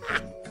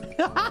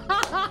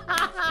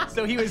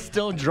 So he was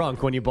still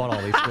drunk when you bought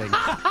all these things.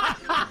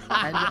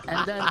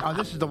 And then,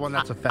 this is the one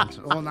that's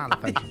offensive. Well, not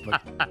offensive,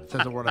 but it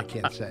says a word I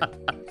can't say.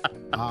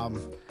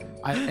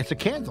 It's a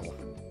candle.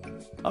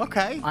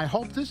 Okay. I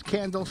hope this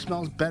candle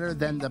smells better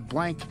than the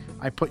blank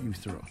I put you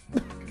through.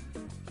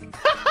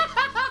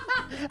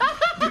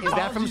 Is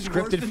that from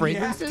Scripted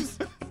Fragrances?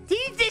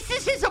 This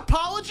is his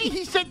apology?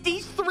 He said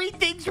these three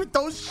things with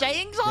those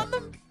sayings on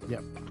them?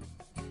 Yep.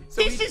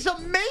 This is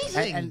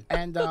amazing.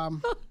 And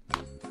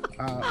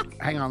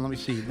hang on, let me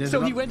see. There's So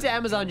he another- went to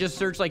Amazon, just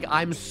searched like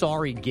 "I'm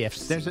sorry"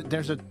 gifts. There's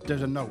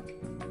a note.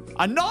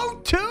 A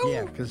note too?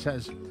 Yeah, because it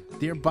says,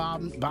 "Dear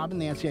Bob and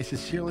Nancy, I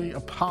sincerely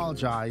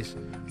apologize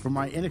for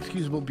my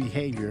inexcusable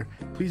behavior.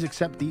 Please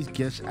accept these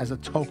gifts as a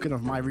token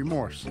of my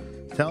remorse.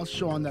 Tell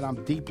Sean that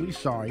I'm deeply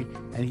sorry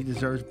and he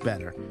deserves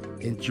better.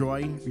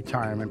 Enjoy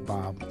retirement,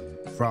 Bob."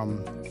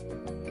 From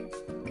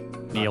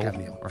Neil.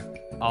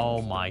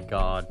 Oh my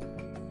God.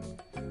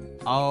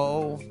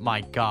 Oh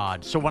my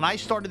God. So when I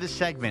started this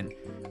segment,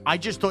 I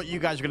just thought you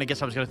guys were going to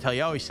guess I was going to tell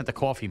you, oh, he sent the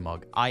coffee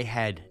mug. I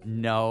had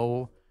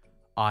no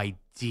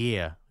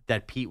idea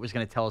that Pete was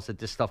going to tell us that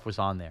this stuff was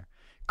on there.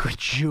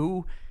 Could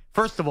you?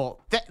 First of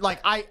all,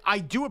 I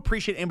do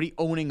appreciate anybody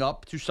owning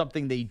up to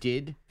something they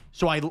did.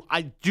 So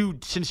I do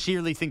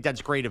sincerely think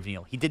that's great of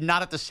Neil. He did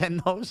not have to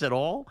send those at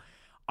all.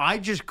 I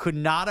just could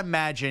not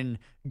imagine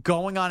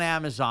going on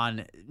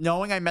Amazon,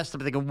 knowing I messed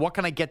up, thinking, what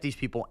can I get these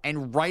people?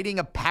 And writing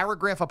a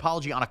paragraph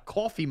apology on a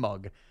coffee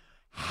mug.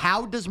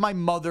 How does my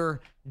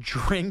mother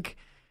drink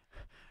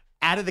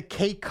out of the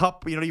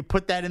K-cup? You know, you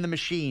put that in the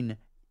machine,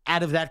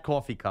 out of that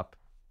coffee cup.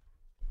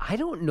 I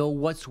don't know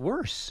what's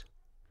worse,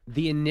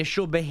 the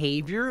initial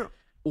behavior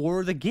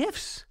or the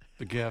gifts.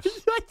 The gifts.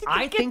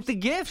 I think the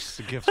gifts.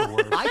 The gifts are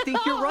worse. I think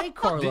you're right,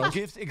 Carlos. The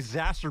gifts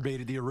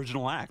exacerbated the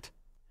original act.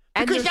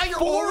 And Because there's now you're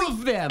four always,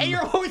 of them. and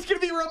you're always going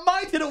to be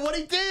reminded of what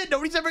he did.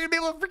 Nobody's ever going to be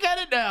able to forget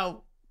it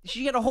now.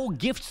 She had a whole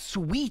gift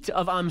suite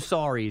of "I'm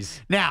sorries."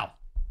 Now,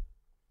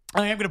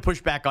 I am going to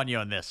push back on you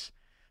on this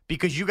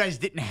because you guys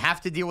didn't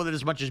have to deal with it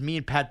as much as me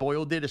and Pat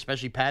Boyle did,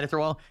 especially Pat after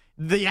a while.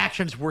 The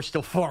actions were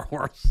still far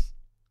worse.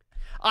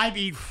 I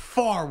mean,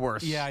 far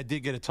worse. Yeah, I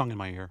did get a tongue in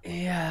my ear.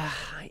 Yeah,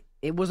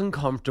 it was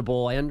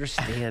uncomfortable. I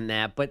understand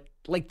that, but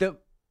like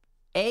that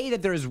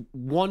there's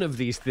one of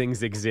these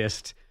things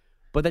exist,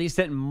 but that he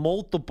sent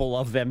multiple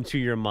of them to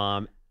your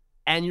mom,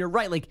 and you're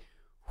right. Like,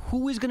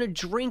 who is going to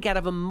drink out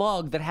of a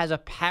mug that has a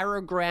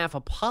paragraph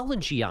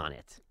apology on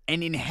it?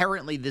 And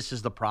inherently, this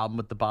is the problem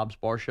with the Bob's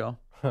Bar Show.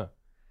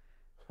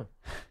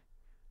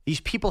 These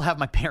people have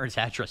my parents'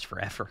 address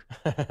forever.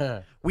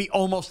 We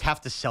almost have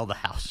to sell the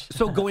house.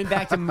 So going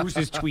back to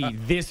Moose's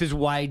tweet, this is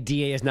why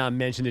DA has not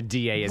mentioned a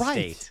DA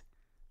estate.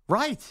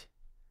 Right.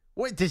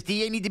 What, does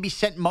DA need to be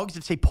sent mugs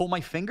that say "pull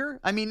my finger"?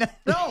 I mean,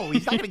 no,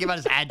 he's not going to give out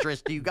his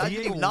address to you guys.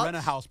 DA You will nuts? rent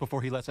a house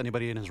before he lets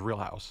anybody in his real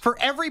house. For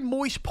every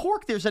moist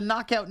pork, there's a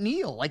knockout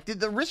Neil. Like,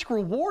 the risk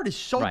reward is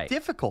so Right.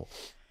 difficult.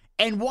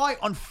 And why,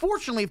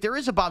 unfortunately, if there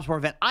is a Bob's Bar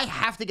event, I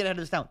have to get out of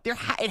this now.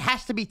 It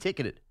has to be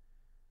ticketed.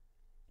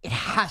 It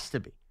has to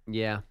be.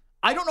 Yeah.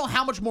 I don't know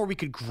how much more we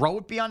could grow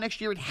it beyond next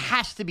year. It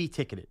has to be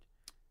ticketed.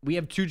 We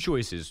have two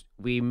choices.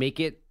 We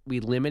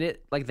limit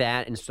it like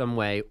that in some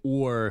way,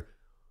 or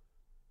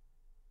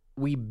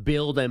we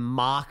build a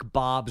mock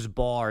Bob's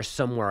Bar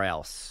somewhere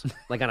else,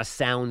 like on a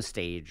sound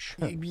stage.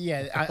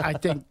 Yeah, I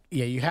think,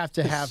 you have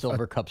to have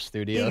Silver Cup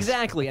Studios.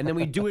 Exactly. And then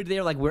we do it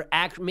there like we're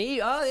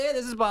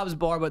this is Bob's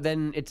Bar, but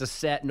then it's a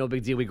set, no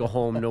big deal. We go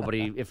home,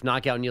 nobody, if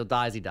Knockout Neil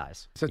dies, he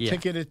dies. It's a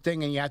ticketed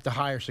thing, and you have to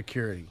hire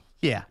security.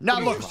 Yeah. Now,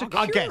 look,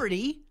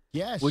 security?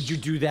 Yes. Would you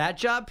do that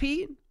job,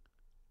 Pete?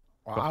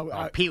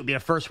 Pete would be the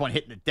first one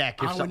hitting the deck.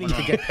 If I would something need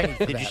to went get wrong. paid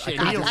for Did you that. say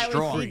I Neil's I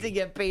strong? would need to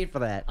get paid for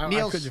that. I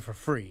Neil's- could do it for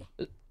free.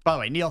 By the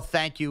way, Neil,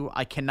 thank you.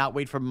 I cannot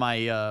wait for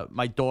my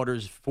my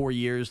daughter's 4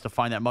 years to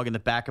find that mug in the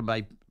back of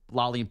my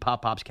Lolly and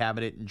Pop Pop's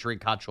cabinet and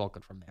drink hot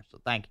chocolate from there. So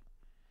thank you.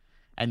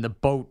 And the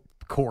boat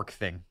cork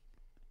thing.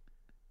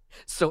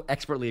 So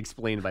expertly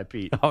explained by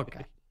Pete.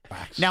 Okay.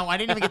 Now I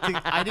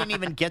didn't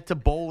even get to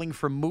bowling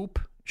for Moop.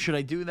 Should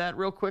I do that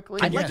real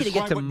quickly? I'd like you to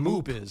get to what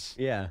Moop. is.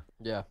 Yeah.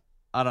 Yeah.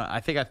 I don't. I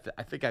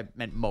think I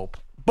meant Mope.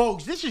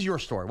 Bogues, this is your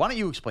story. Why don't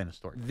you explain the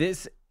story?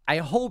 I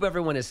hope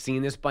everyone has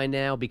seen this by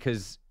now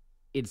because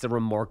it's a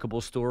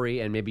remarkable story,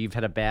 and maybe you've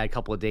had a bad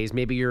couple of days.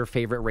 Maybe your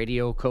favorite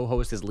radio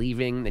co-host is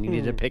leaving, and you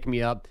need to pick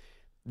me up.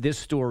 This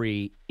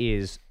story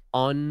is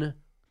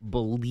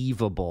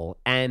unbelievable,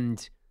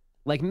 and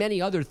like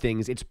many other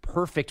things, it's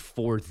perfect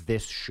for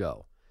this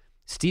show.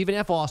 Stephen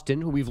F. Austin,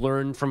 who we've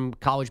learned from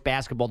college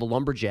basketball, the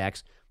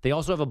Lumberjacks, they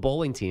also have a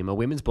bowling team, a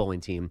women's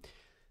bowling team.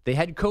 The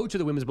head coach of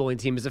the women's bowling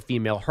team is a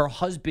female. Her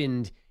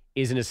husband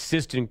is an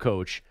assistant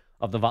coach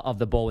of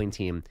the bowling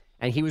team.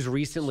 And he was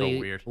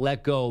recently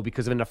let go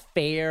because of an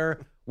affair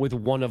with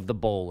one of the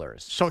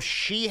bowlers. So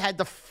she had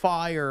to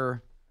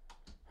fire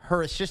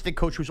her assistant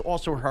coach, who's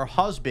also her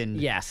husband.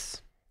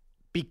 Yes.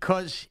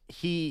 Because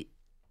he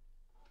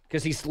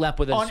slept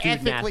with a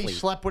student athlete. Unethically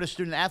slept with a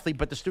student athlete,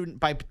 but the student,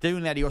 by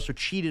doing that, he also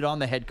cheated on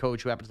the head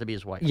coach, who happens to be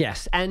his wife.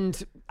 Yes,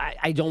 and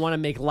I don't want to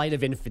make light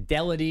of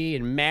infidelity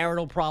and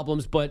marital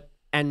problems, but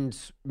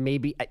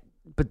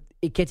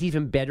it gets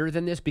even better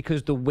than this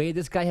because the way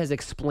this guy has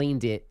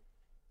explained it,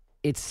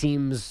 it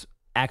seems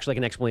actually like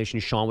an explanation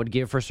Sean would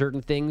give for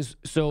certain things.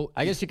 So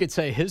I guess you could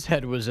say his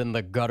head was in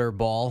the gutter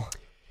ball.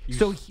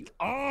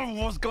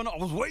 I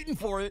was waiting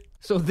for it.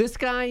 So this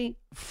guy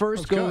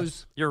first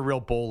goes. You're a real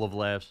bowl of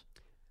laughs.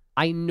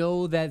 I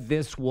know that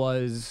this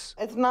was.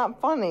 It's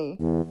not funny.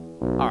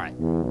 All right.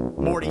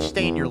 Morty,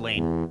 stay in your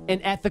lane.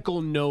 An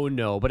ethical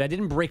no, but I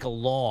didn't break a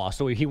law,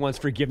 so he wants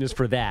forgiveness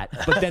for that.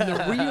 But then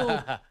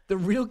the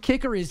real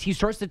kicker is he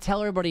starts to tell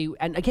everybody,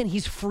 and again,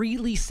 he's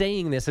freely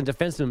saying this in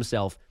defense of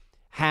himself,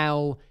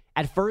 how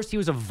at first he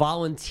was a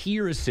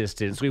volunteer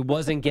assistant, so he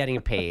wasn't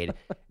getting paid.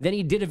 Then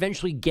he did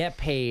eventually get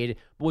paid,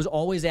 but was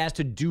always asked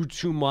to do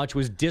too much,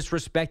 was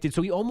disrespected,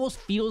 so he almost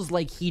feels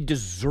like he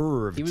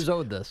deserved. He was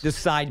owed this. The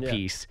side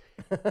piece.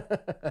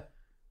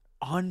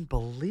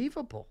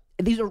 Unbelievable.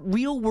 These are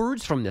real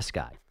words from this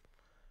guy.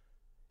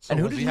 So and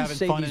who did he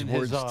say these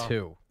words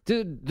to?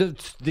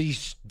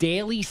 The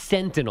Daily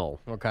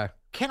Sentinel. Okay.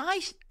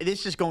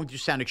 This is going to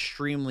sound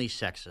extremely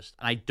sexist,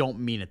 and I don't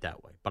mean it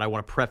that way, but I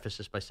want to preface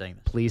this by saying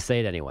this. Please say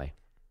it anyway.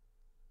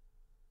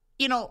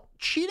 You know,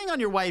 cheating on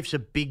your wife's a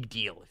big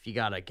deal if you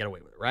got to get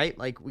away with it, right?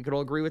 Like, we could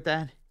all agree with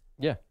that?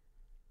 Yeah.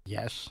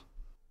 Yes.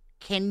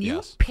 Can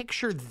you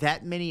picture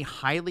that many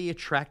highly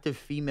attractive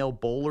female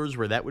bowlers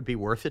where that would be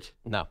worth it?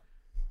 No.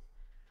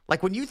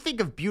 Like, when you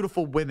think of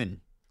beautiful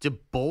women, do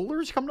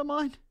bowlers come to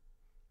mind?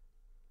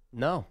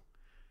 No.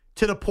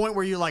 To the point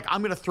where you're like,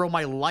 I'm going to throw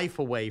my life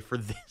away for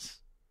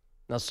this.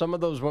 Now, some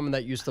of those women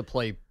that used to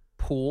play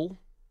pool,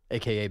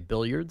 a.k.a.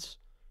 billiards,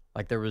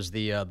 like there was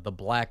the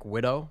Black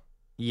Widow.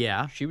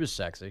 Yeah. She was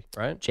sexy,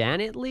 right?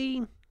 Jeanette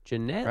Lee? There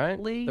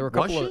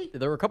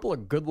were a couple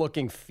of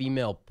good-looking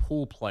female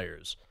pool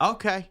players.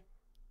 Okay.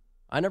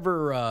 I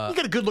never... you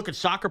got a good-looking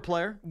soccer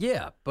player.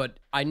 Yeah, but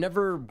I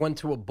never went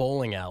to a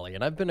bowling alley,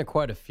 and I've been to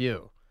quite a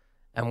few,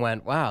 and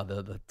went, wow,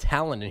 the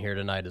talent in here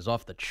tonight is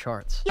off the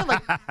charts. Yeah,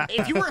 like,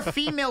 if you were a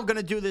female going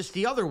to do this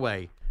the other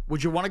way,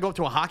 would you want to go up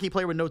to a hockey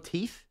player with no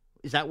teeth?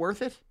 Is that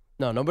worth it?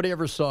 No, nobody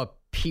ever saw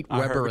Pete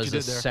Weber as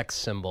a sex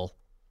symbol.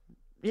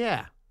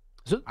 Yeah.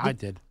 So I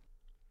did.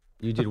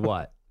 You did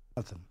what?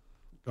 Nothing.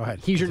 Go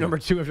ahead. He's your number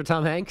 2 after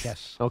Tom Hanks?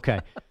 Yes.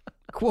 Okay.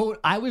 Quote,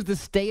 I was the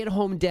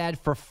stay-at-home dad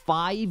for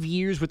 5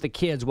 years with the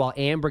kids while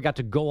Amber got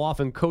to go off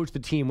and coach the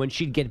team. When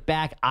she'd get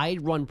back,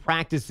 I'd run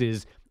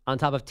practices on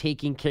top of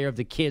taking care of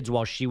the kids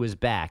while she was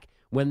back.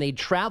 When they'd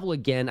travel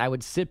again, I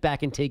would sit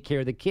back and take care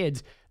of the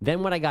kids.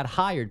 Then when I got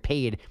hired,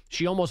 paid,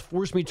 she almost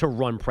forced me to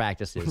run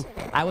practices.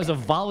 I was a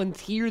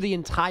volunteer the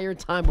entire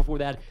time before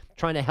that,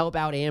 trying to help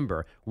out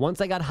Amber. Once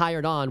I got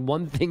hired on,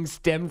 one thing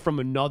stemmed from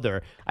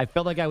another. I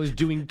felt like I was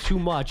doing too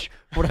much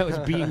for what I was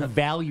being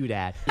valued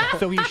at.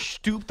 So he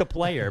stooped the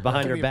player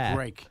behind her back.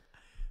 Break.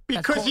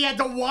 Because he had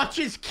to watch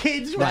his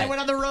kids when I went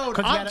on the road.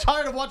 I'm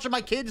tired of watching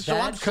my kids, so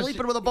I'm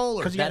sleeping with a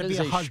bowler. That is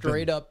a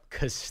straight-up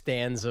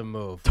Costanza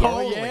move.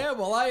 Totally. Oh, yeah?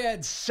 Well, I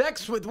had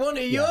sex with one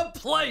of your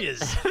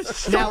players.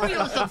 Now,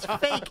 that's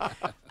fake.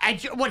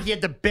 What, he had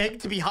to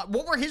beg to be hot?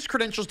 What were his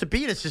credentials to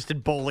be an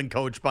assistant bowling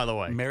coach, by the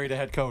way? Married a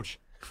head coach.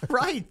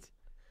 Right.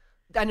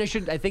 I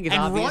think it's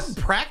and obvious. Run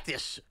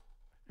practice.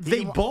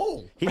 They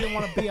bowl. He didn't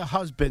want to be a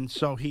husband,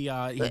 so he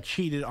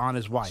cheated on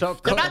his wife. So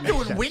they're not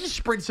doing wind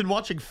sprints and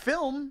watching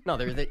film. No,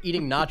 they're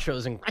eating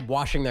nachos and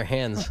washing their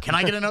hands. Can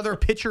I get another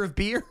pitcher of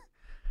beer?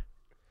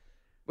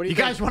 What do you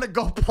guys want to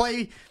go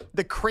play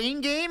the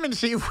crane game and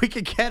see if we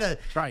could get an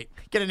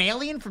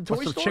alien from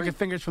Toy Story? Chicken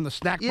fingers from the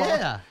snack bar?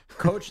 Yeah.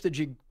 Coach, did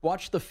you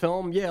watch the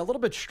film? Yeah, a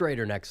little bit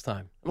straighter next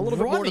time. A little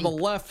bit more to the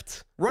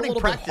left. Running a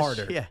little practice. bit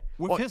harder. Yeah.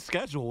 With his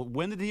schedule,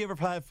 when did he ever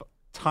have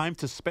time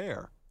to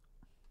spare?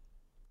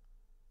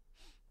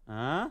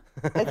 Huh?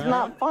 It's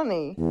not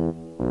funny.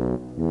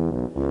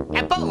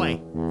 And by the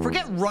way,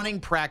 forget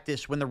running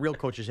practice when the real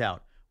coach is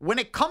out. When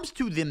it comes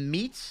to the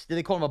meets, do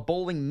they call them a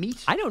bowling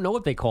meet? I don't know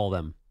what they call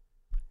them.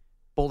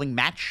 Bowling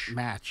match?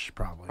 Match,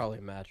 probably. Probably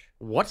a match.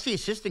 What's the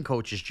assistant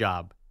coach's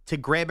job? To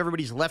grab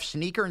everybody's left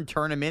sneaker and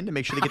turn them in to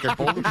make sure they get their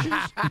bowling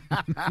shoes?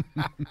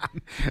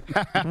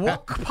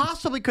 What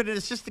possibly could an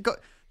assistant coach...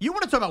 You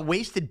want to talk about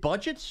wasted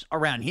budgets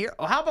around here?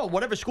 Or how about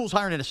whatever school's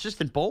hiring an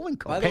assistant bowling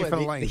coach? By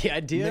the way, the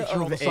idea Make sure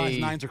all of the size a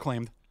 9s are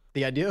claimed.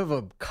 The idea of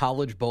a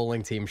college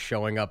bowling team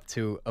showing up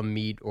to a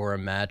meet or a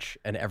match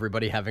and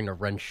everybody having to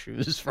rent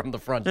shoes from the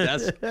front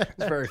desk is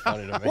very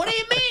funny to me. What do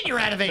you mean you're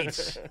out of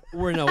eights?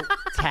 We're in a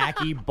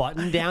tacky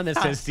button down that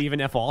says Stephen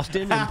F.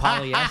 Austin in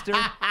polyester.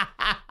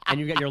 And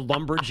you got your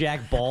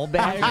lumberjack ball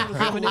bag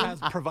coming in. Has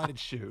provided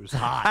shoes.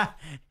 Hot.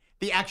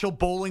 The actual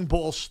bowling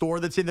ball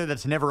store that's in there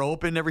that's never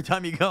open every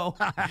time you go.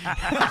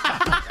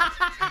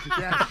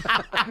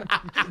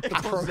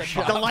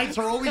 The lights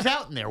are always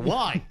out in there.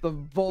 Why? The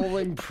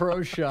bowling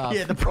pro shop.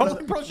 Yeah, the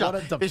bowling pro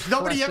shop. There's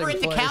nobody ever at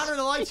the depressing counter and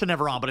the lights are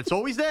never on, but it's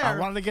always there. I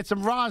wanted to get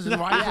some rosin.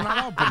 Why is it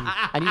not open?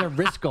 I need a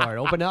wrist guard.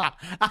 Open up.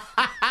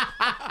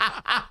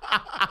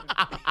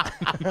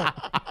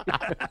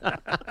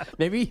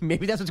 Maybe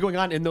that's what's going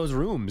on in those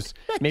rooms.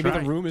 Maybe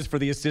the room is for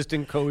the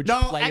assistant coach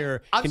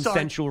player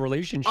consensual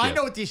relationship. I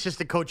know what the assistant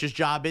coach's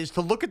job is,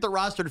 to look at the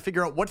roster to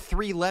figure out what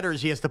 3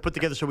 letters he has to put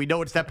together so we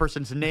know it's that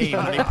person's name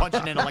when they punch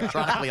it in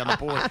electronically on the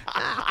board.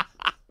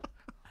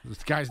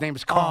 This guy's name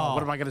is Carl.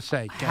 What am I going to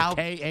say?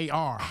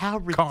 K-A-R. How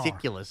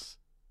ridiculous.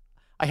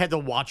 I had to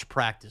watch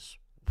practice.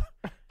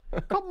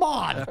 Come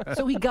on.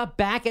 So he got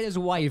back at his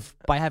wife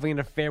by having an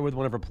affair with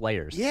one of her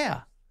players.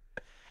 Yeah.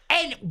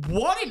 And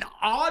what an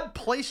odd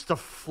place to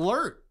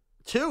flirt,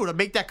 too, to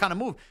make that kind of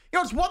move. You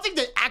know, it's one thing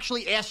to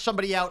actually ask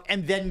somebody out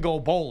and then go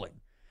bowling.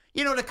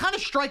 You know, to kind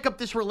of strike up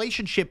this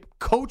relationship,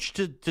 coach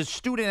to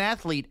student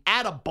athlete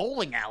at a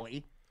bowling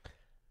alley.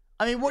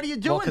 I mean, what are you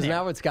doing because there?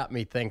 now it's got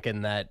me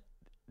thinking that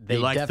they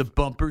you like the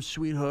bumper,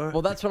 sweetheart?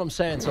 Well, that's what I'm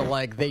saying. So,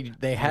 like,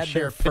 they had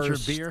share their a pitcher of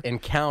first beer?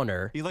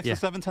 encounter. He likes the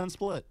 7-10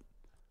 split.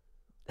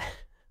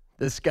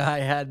 This guy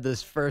had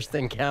this first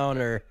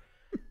encounter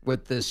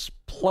with this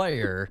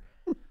player,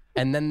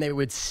 and then they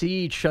would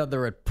see each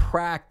other at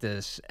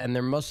practice, and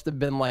there must have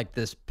been like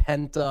this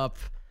pent-up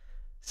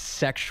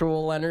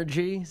sexual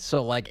energy.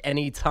 So, like,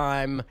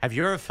 anytime... Have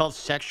you ever felt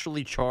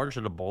sexually charged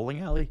at a bowling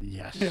alley?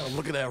 Yes. Yeah,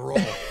 look at that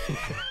roll.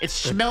 It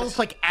smells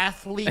like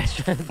athlete's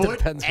foot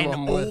Depends who and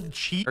I'm with. old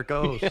cheek. There it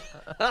goes.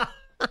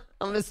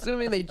 I'm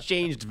assuming they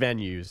changed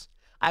venues.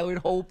 I would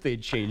hope they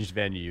changed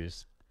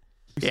venues.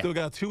 We still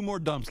got 2 more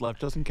dumps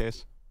left, just in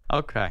case.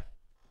 Okay.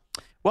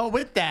 Well,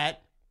 with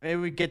that,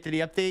 maybe we get to the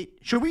update.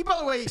 Should we, by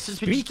the way,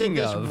 since we just did Speaking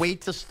this, of- wait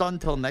to stun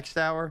till next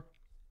hour?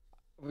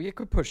 We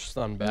could push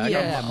Stun back.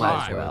 Yeah, I'm might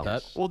as okay well. with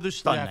that. We'll do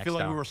stun Yeah, next I feel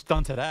like hour. we were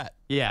stunned to that.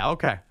 Yeah,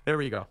 okay. There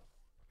we go.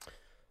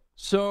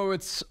 So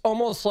it's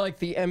almost like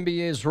the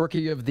NBA's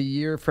Rookie of the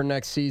Year for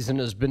next season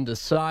has been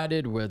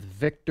decided, with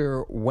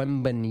Victor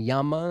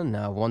Wembanyama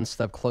now one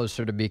step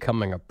closer to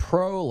becoming a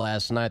pro.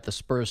 Last night, the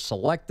Spurs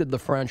selected the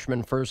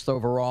Frenchman first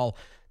overall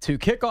to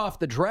kick off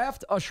the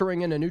draft,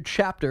 ushering in a new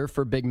chapter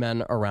for big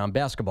men around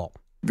basketball.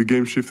 The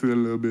game shifted a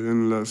little bit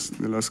in the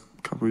last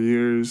couple of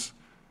years,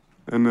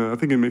 and I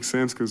think it makes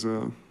sense because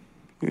you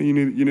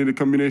need a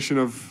combination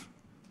of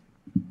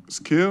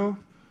skill,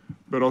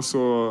 but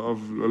also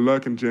of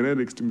luck and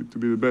genetics to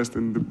be the best.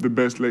 And the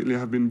best lately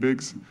have been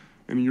bigs,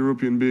 and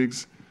European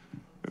bigs.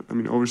 I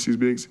mean, overseas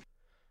bigs.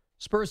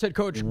 Spurs head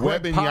coach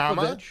Greg Wembanyama?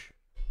 Popovich.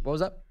 What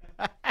was that?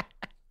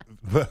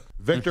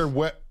 Victor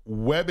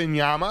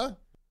Wembanyama?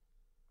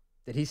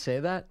 Did he say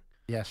that?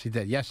 Yes, he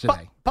did.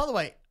 Yesterday. By the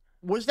way,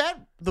 was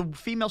that the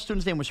female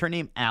student's name? Was her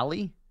name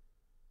Allie?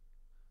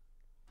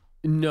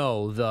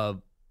 No, the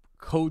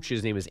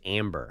coach's name is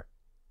Amber.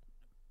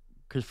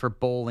 Because for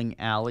bowling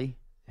alley.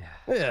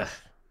 Yeah.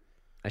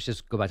 I should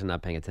just go back to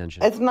not paying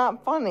attention. It's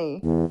not funny.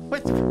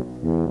 What?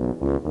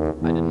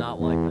 I did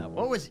not like that one.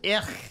 What was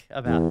about?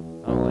 I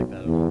don't like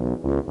that at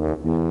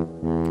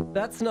all.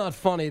 That's not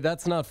funny.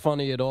 That's not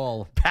funny at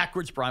all.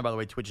 Backwards Brian, by the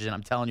way, twitches in.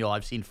 I'm telling you all,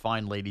 I've seen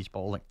fine ladies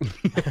bowling.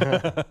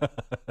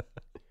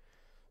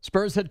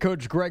 Spurs head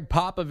coach Greg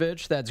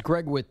Popovich, that's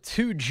Greg with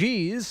 2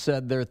 G's,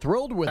 said they're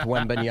thrilled with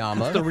Wembanyama.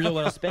 That's the real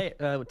way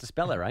to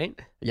spell it,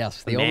 right?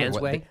 Yes, The man's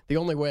way? The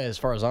only way, as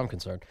far as I'm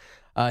concerned.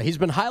 He's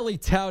been highly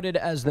touted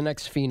as the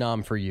next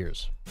phenom for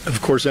years.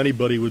 Of course,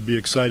 anybody would be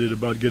excited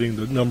about getting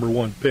the number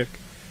 1 pick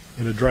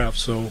in a draft,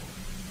 so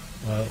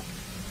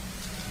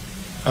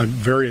I'm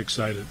very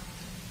excited.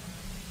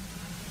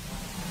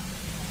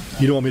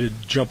 You don't want me to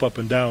jump up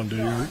and down, do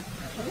you?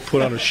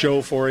 Put on a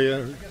show for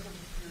you?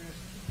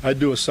 I'd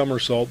do a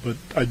somersault, but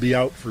I'd be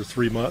out for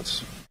 3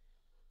 months.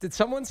 Did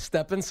someone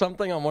step in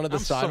something on one of the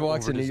I'm so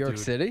sidewalks over in New this York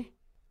dude. City?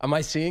 Am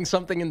I seeing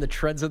something in the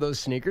treads of those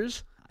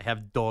sneakers? I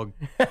have dog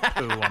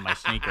poo on my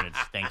sneaker and it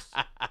stinks.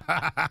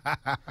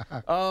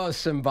 Oh,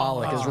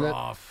 symbolic, isn't it?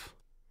 Are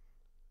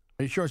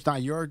you sure it's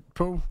not your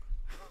poo?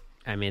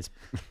 I mean, it's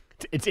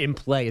It's in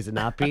play, is it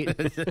not, Pete?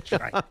 That's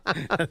right.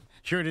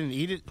 Sure didn't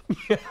eat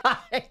it?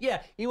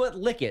 Yeah, he went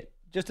lick it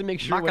just to make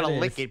sure. I'm not going to what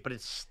it lick is. it, but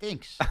it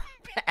stinks.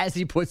 As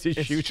he puts his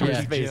shoe to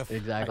his face.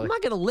 Exactly. I'm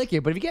not going to lick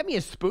it, but if you get me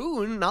a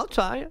spoon, I'll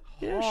try it.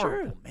 Yeah, sure.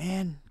 Horrible,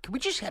 man. Can we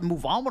just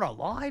move on with our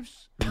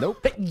lives? Nope.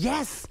 But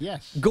yes.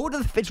 Yes. Go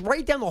to it's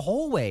right down the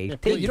hallway.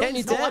 please. You don't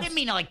need No, to. I didn't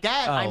mean it like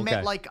that. Oh, I okay.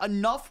 meant like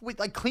enough with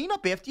like clean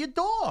up after your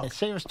dog. Hey,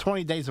 save us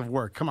 20 days of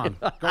work. Come on.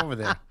 Go over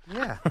there.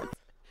 Yeah.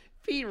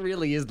 Pete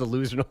really is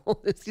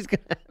delusional. He's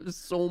going to have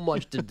so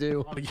much to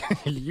do.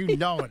 You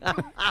know it.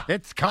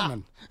 It's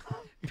coming.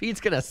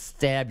 Pete's going to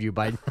stab you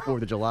by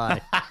 4th of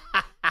July.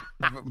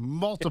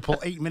 Multiple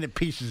 8-minute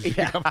pieces.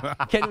 Yeah.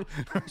 Can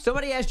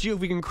somebody asked you if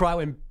we can cry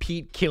when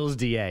Pete kills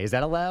DA? Is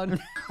that allowed?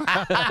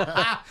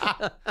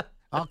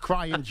 I'll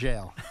cry in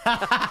jail.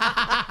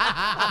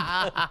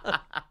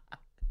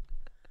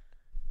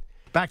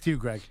 Back to you,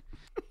 Greg.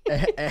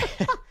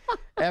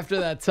 After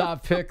that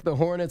top pick, the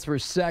Hornets were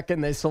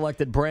second. They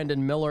selected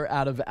Brandon Miller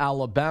out of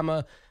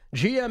Alabama.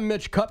 GM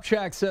Mitch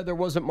Kupchak said there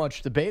wasn't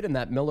much debate and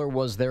that Miller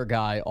was their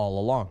guy all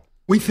along.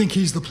 We think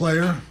he's the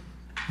player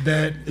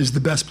that is the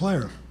best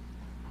player.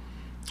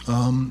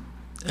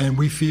 And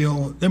we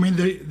feel, I mean,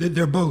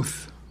 they're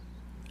both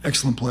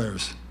excellent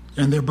players.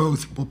 And they're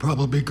both will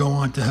probably go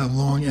on to have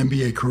long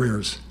NBA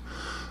careers.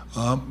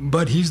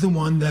 But he's the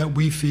one that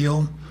we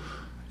feel,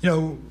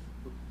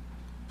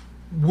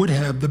 would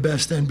have the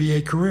best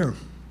NBA career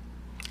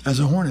as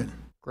a Hornet.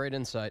 Great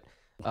insight.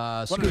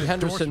 Scoot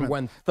Henderson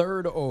went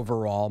third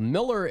overall.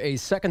 Miller, a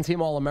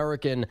second-team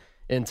All-American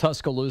in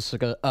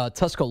Tuscaloosa,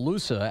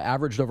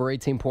 averaged over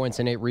 18 points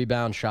and 8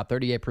 rebounds, shot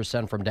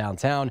 38% from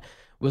downtown,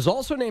 was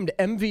also named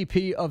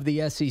MVP of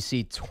the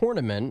SEC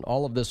tournament.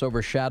 All of this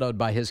overshadowed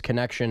by his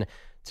connection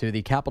to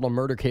the capital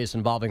murder case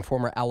involving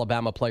former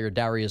Alabama player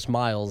Darius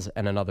Miles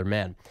and another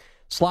man.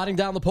 Sliding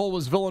down the poll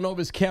was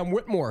Villanova's Cam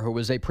Whitmore, who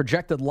was a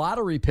projected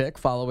lottery pick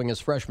following his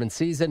freshman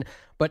season,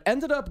 but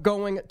ended up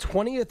going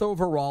 20th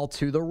overall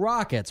to the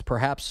Rockets.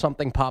 Perhaps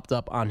something popped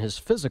up on his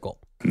physical.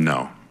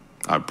 No,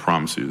 I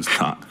promise you it's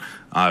not.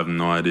 I have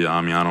no idea.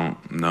 I mean, I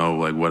don't know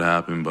what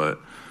happened,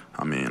 but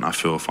I mean, I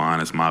feel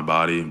fine. It's my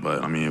body.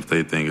 But I mean, if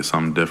they think it's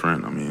something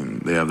different, I mean,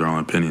 they have their own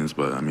opinions.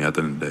 But I mean, at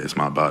the end of the day, it's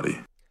my body.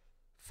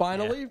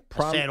 Finally,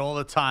 I say it all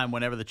the time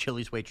whenever the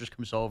Chili's waitress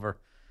comes over.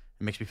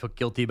 It makes me feel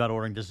guilty about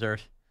ordering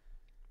dessert.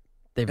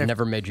 They've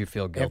never made you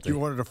feel guilty. After you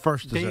order the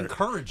first dessert. They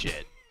encourage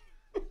it.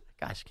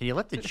 Guys, can you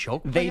let the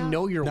joke play They out?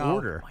 know your No.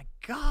 order. Oh, my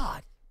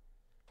God.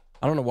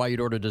 I don't know why you'd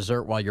order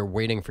dessert while you're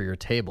waiting for your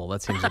table.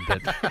 That seems a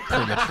bit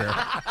premature.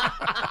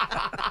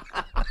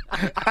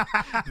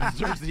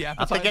 Dessert's the I'll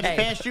appetizer. get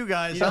past you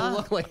guys, You huh?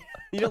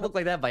 don't look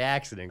like that by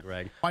accident,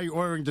 Greg. Why are you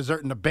ordering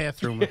dessert in the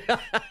bathroom?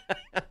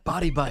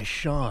 Body by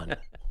Sean.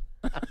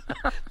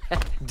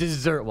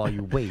 Dessert while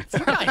you wait.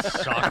 You guys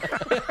suck.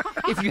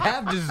 If you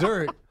have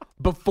dessert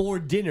before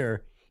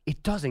dinner,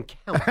 it doesn't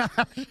count.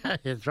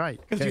 That's right.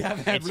 Because you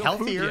haven't had It's real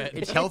food healthier. yet.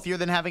 It's healthier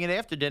than having it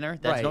after dinner.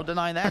 There's Right. no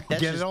denying that.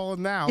 That's Get just it all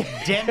now.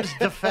 Dem's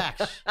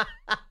defects.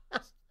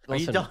 Are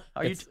you Listen, done?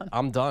 Are you done?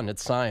 I'm done.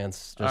 It's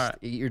science. Just All right.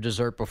 eat your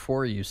dessert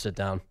before you sit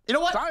down. You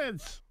know what?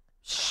 Science.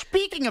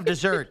 Speaking of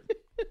dessert,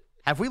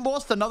 have we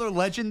lost another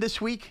legend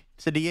this week?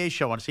 It's the DA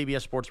Show on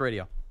CBS Sports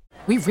Radio.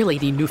 We really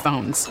need new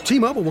phones.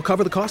 T-Mobile will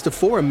cover the cost of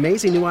 4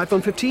 amazing new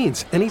iPhone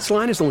 15s, and each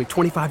line is only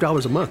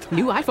 $25 a month.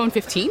 New iPhone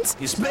 15s?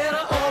 It's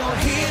better over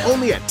here.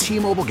 Only at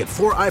T-Mobile, get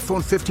 4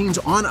 iPhone 15s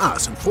on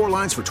us and 4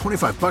 lines for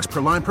 $25 per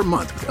line per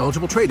month with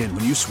eligible trade-in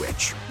when you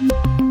switch.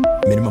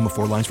 Minimum of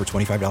 4 lines for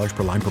 $25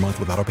 per line per month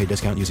with autopay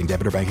discount using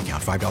debit or bank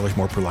account. $5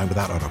 more per line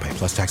without autopay,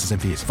 plus taxes and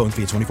fees. Phone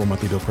fee at 24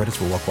 monthly bill credits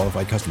for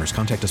well-qualified customers.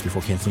 Contact us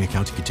before canceling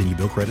account to continue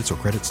bill credits or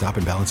credit stop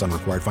and balance on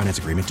required finance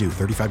agreement due.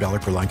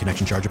 $35 per line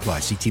connection charge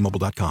applies. See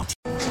T-Mobile.com.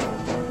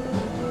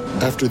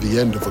 After the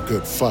end of a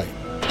good fight,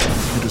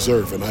 you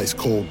deserve an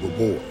ice-cold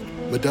reward.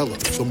 Modelo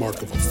is the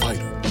mark of a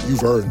fighter.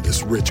 You've earned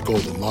this rich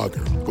golden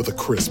lager with a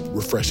crisp,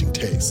 refreshing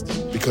taste.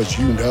 Because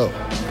you know,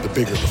 the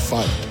bigger the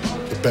fight,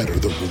 the better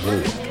the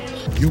reward.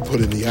 You put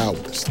in the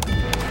hours,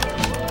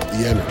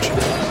 the energy,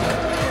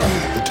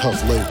 the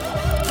tough labor.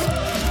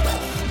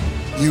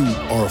 You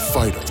are a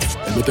fighter,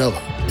 and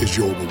Modelo is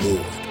your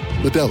reward.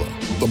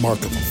 Modelo, the mark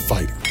of a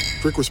fighter.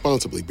 Drink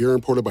responsibly. Beer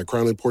imported by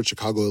Crown Imports,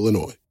 Chicago,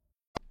 Illinois.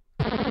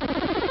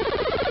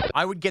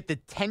 I would get the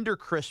tender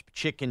crisp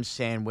chicken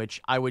sandwich.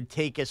 I would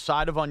take a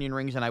side of onion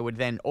rings, and I would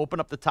then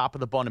open up the top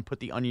of the bun and put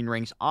the onion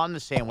rings on the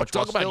sandwich.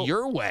 Talk while about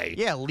your way.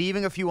 Yeah,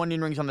 leaving a few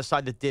onion rings on the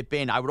side to dip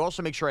in. I would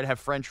also make sure I'd have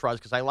French fries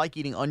because I like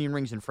eating onion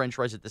rings and French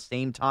fries at the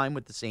same time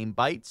with the same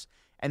bites.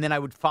 And then I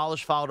would follow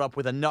it up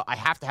with I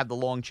have to have the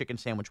long chicken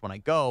sandwich when I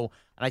go.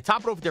 And I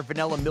top it off with their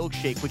vanilla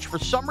milkshake, which for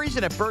some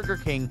reason at Burger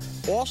King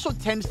also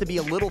tends to be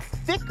a little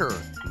thicker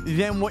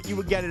than what you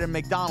would get at a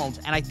McDonald's.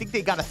 And I think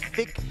they got a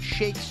thick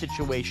shake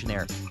situation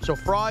there. So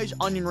fries,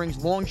 onion rings,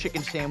 long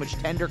chicken sandwich,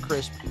 tender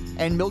crisp,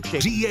 and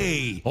milkshake.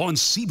 DA on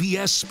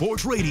CBS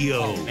Sports Radio.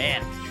 Oh,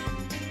 man.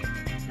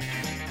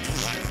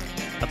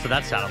 That's what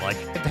that sounded like.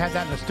 Get to have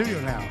that in the studio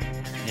now.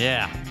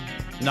 Yeah.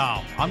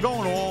 No, I'm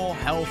going all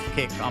health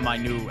kick on my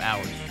new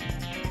hours.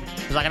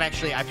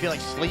 Because I feel like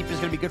sleep is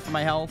going to be good for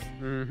my health.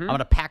 Mm-hmm. I'm going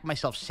to pack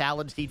myself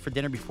salads to eat for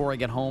dinner before I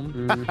get home.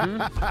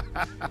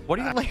 Mm-hmm. What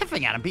are you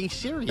laughing at? I'm being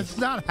serious. It's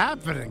not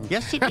happening.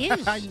 Yes, it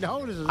is. I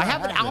know this is I not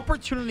have an happening.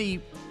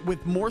 opportunity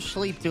with more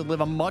sleep to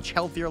live a much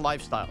healthier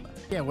lifestyle now.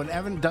 Yeah, when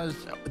Evan does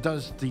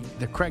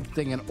the Craig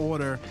thing and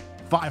order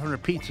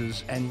 500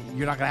 pizzas and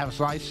you're not going to have a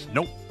slice?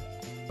 Nope.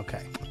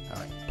 Okay. All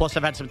right. Plus,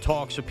 I've had some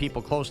talks with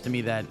people close to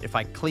me that if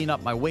I clean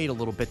up my weight a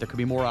little bit, there could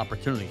be more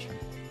opportunities for me.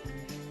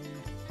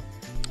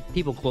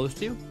 People close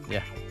to you?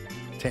 Yeah.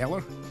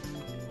 Taylor?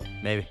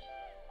 Maybe.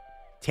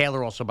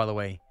 Taylor also, by the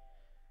way,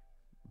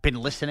 been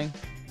listening.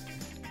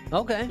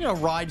 Okay. You know,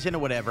 rides in or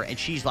whatever, and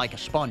she's like a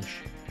sponge.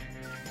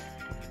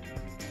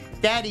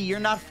 Daddy,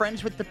 you're not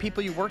friends with the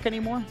people you work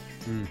anymore?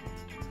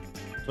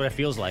 That's what it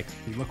feels like.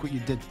 You look what you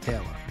did to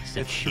Taylor.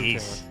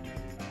 Jeez.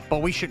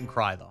 But we shouldn't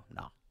cry, though.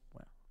 No.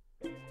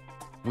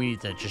 We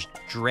need to just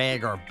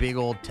drag our big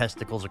old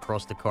testicles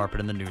across the carpet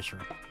in the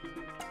newsroom.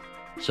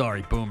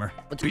 Sorry, Boomer.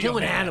 Let's kill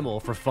an animal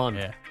for fun.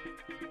 Yeah.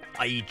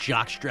 I eat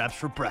jock straps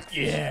for breakfast.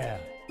 Yeah.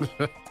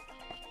 You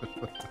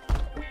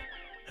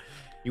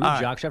eat All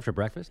right. jockstrap for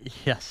breakfast?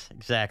 Yes,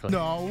 exactly.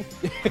 No.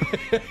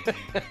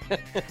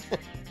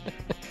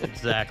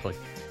 Exactly.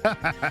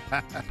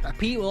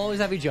 Pete will always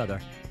have each other.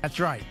 That's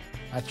right.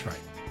 That's right.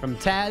 From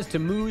Taz to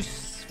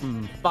Moose,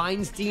 from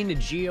Feinstein to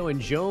Gio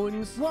and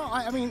Jones. Well,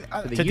 I mean,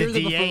 to the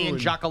DA and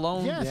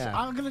Jackalone. Yes, Yeah.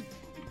 I'm gonna.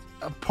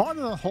 A part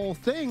of the whole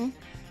thing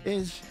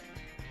is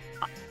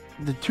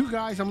the two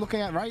guys I'm looking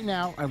at right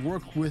now. I've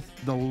worked with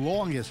the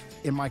longest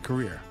in my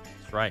career.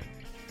 That's right.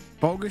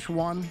 Bogus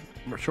 1,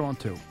 Sean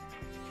 2.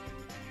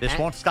 This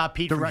won't stop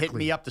Pete from hitting Directly.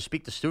 me up to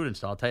speak to students,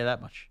 though, I'll tell you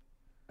that much.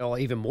 Oh,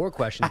 even more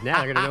questions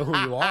now. They're going to know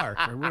who you are.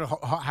 We're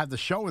gonna have the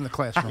show in the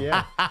classroom.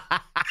 Yeah.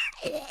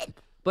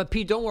 But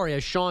Pete, don't worry.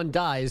 As Sean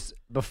dies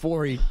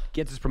before he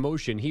gets his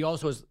promotion, he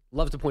also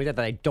loves to point out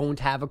that I don't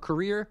have a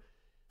career,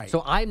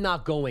 so I'm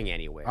not going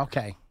anywhere.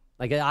 Okay.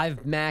 Like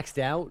I've maxed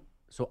out,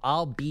 so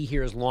I'll be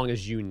here as long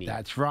as you need.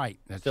 That's right.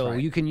 That's so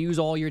right. you can use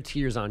all your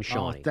tears on Oh,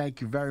 Shawnee. thank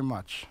you very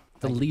much.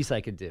 the least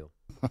I could do.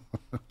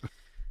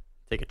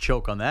 Take a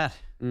choke on that.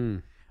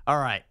 All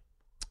right.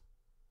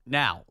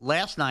 Now,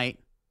 last night,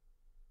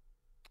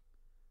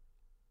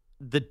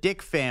 the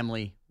Dick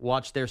family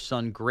watched their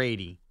son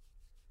Grady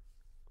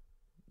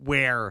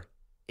wear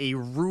a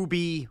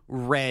ruby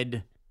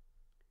red,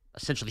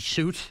 essentially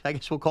suit, I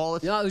guess we'll call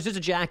it. No, it was just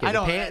a jacket. I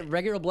know,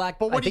 Regular black,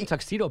 but I what do think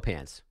tuxedo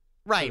pants.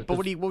 Right, but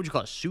what would you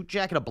call it? A suit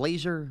jacket, a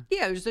blazer?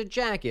 Yeah, it was a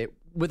jacket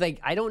with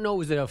I don't know,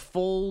 was it a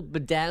full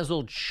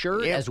bedazzled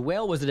shirt as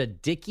well? Was it a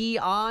Dickie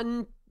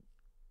on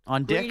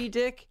Dick? Grady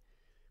Dick?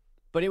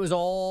 But it was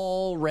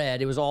all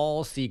red. It was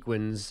all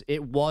sequins.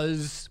 It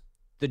was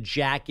the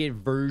jacket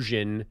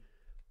version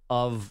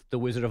of the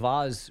Wizard of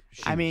Oz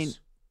shoes. I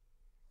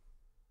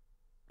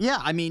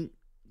mean,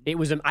 it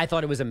was. I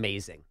thought it was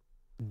amazing.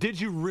 Did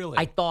you really?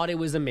 I thought it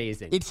was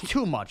amazing. It's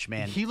too much,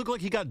 man. He looked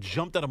like he got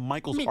jumped at a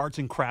Michael's Arts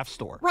and Crafts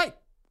store. Right.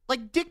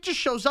 Like, Dick just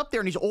shows up there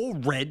and he's all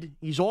red.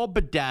 He's all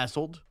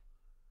bedazzled.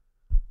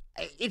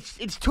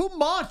 It's too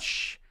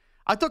much.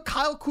 I thought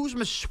Kyle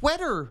Kuzma's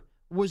sweater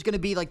was going to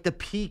be like the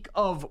peak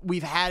of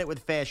we've had it with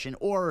fashion.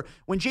 Or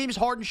when James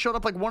Harden showed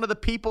up like one of the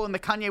people in the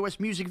Kanye West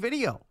music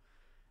video.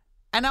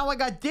 And now I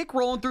got Dick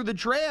rolling through the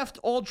draft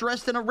all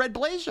dressed in a red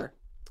blazer.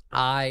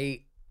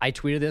 I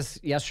tweeted this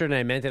yesterday and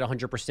I meant it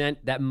 100%.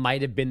 That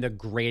might have been the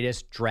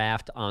greatest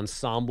draft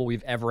ensemble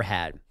we've ever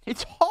had.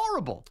 It's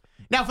horrible.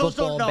 Now, for those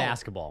who Football, don't know,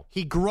 basketball.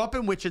 He grew up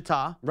in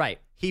Wichita. Right.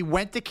 He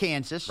went to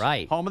Kansas.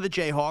 Right. Home of the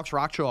Jayhawks,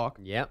 Rock Chalk.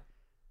 Yep.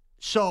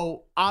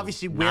 So,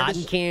 obviously, Not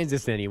in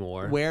Kansas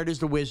anymore. Where does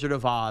the Wizard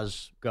of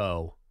Oz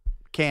go?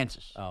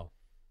 Kansas. Oh.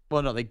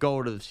 Well, no, they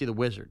go to see the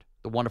Wizard,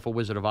 the wonderful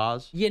Wizard of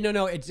Oz. Yeah,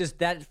 no. It's just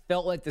that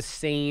felt like the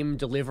same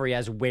delivery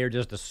as where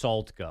does the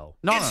salt go?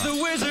 No, It's no.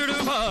 the Wizard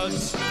of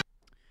Oz.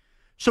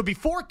 So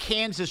before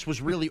Kansas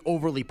was really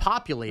overly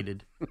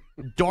populated,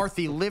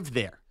 Dorothy lived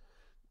there.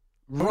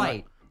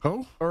 Right.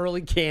 Who?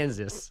 Early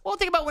Kansas. Well,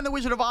 think about when the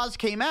Wizard of Oz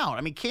came out.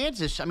 I mean,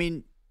 Kansas,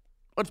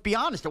 let's be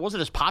honest, it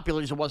wasn't as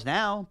popular as it was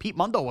now. Pete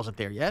Mundo wasn't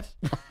there yet.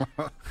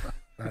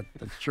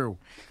 That's true.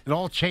 It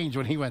all changed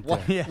when he went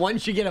there.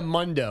 Once you get a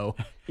Mundo,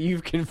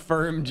 you've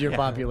confirmed your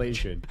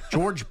population.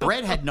 George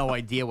Brett had no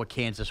idea what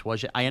Kansas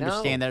was. I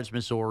understand that it's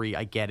Missouri.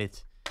 I get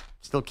it.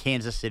 Still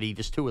Kansas City.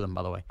 There's two of them,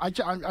 by the way. I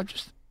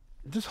just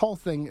this whole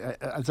thing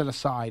as an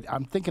aside.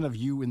 I'm thinking of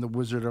you in the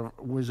Wizard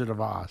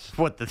of Oz.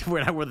 What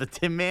when I wore the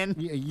Tin Man?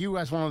 Yeah, you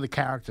as one of the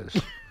characters.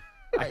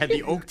 I had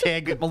the oak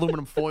tag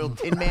aluminum foil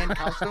Tin Man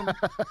costume.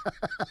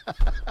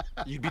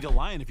 You'd be the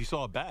lion if you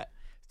saw a bat.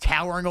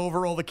 Towering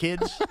over all the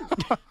kids.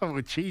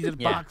 With cheese in a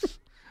box.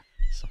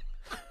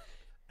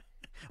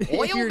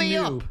 Oil If you're me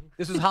new, up.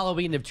 This was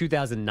Halloween of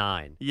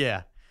 2009.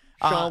 Yeah.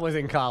 Sean was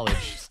in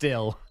college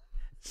still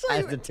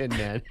as the Tin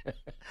Man.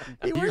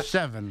 You're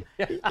 7.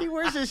 He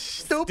wears this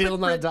stupid Still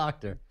not a red,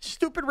 doctor.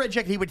 stupid red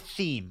jacket. He would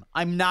theme.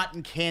 I'm not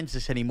in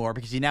Kansas anymore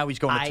because now he's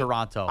going to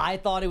Toronto. I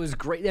thought it was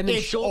great. I mean,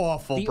 It's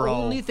awful, the bro.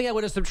 only thing I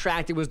would have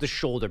subtracted was the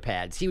shoulder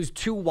pads. He was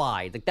too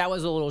wide. Like that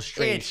was a little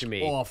strange It's to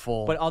me.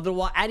 awful. But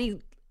otherwise,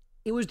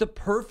 It was the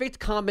perfect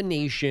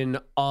combination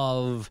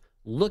of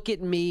look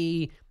at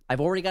me. I've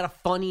already got a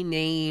funny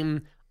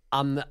name.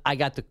 I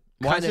got the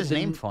Why kind is of his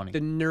name funny? The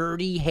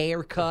nerdy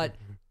haircut.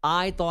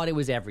 I thought it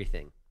was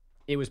everything.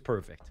 It was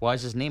perfect. Why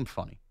is his name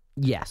funny?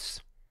 Yes.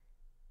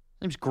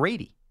 His name's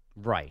Grady.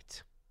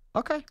 Right.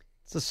 Okay.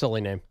 It's a silly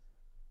name.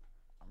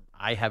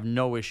 I have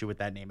no issue with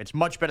that name. It's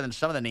much better than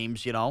some of the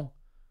names,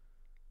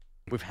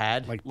 we've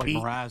had. Like Pete.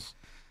 Mraz.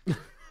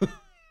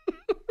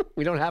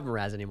 We don't have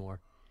Mraz anymore.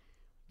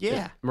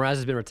 Yeah. Mraz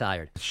has been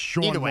retired.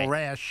 Sean Either way.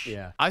 Morash.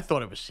 Yeah. I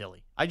thought it was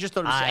silly. I just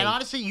thought it was silly. And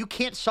honestly, you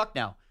can't suck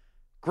now.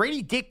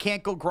 Grady Dick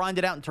can't go grind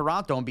it out in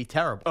Toronto and be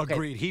terrible.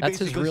 Agreed. He That's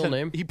his basically real said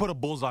name? He put a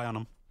bullseye on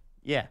him.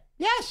 Yeah.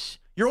 Yes.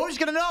 You're always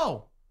going to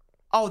know.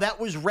 Oh, that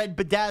was Red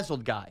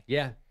Bedazzled guy.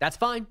 Yeah, that's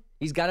fine.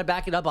 He's got to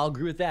back it up. I'll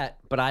agree with that.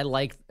 But I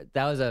like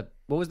that was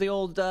what was the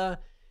old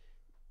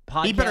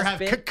podcast? He better have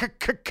bit?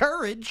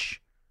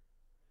 courage.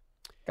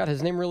 God,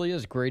 his name really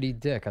is Grady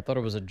Dick. I thought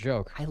it was a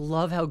joke. I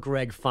love how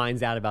Greg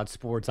finds out about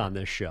sports on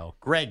this show.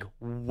 Greg,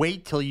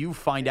 wait till you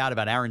find out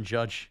about Aaron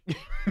Judge.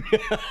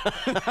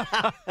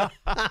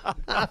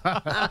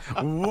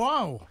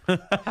 Whoa.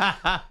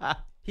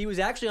 He was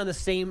actually on the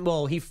same.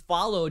 Well, he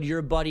followed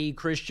your buddy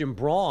Christian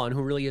Braun,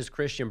 who really is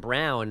Christian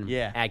Brown,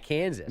 at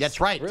Kansas.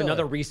 That's right. It's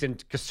another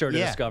recent Caserta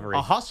discovery.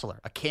 A hustler,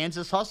 a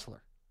Kansas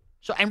hustler.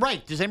 So and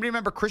right, does anybody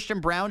remember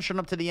Christian Brown showing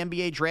up to the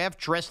NBA draft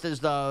dressed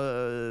as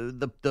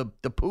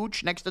the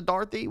pooch next to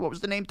Dorothy? What was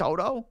the name?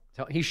 Toto?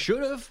 He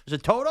should have. Is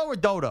it Toto or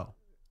Dodo?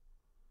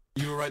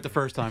 You were right the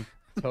first time.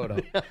 Toto.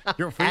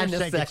 You're for your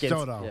sake, it's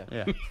Toto.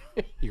 Yeah.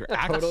 You're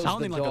Toto's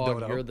sounding the like dog, a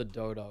dodo. You're the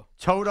dodo.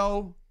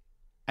 Toto,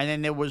 and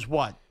then there was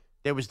what?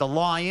 There was the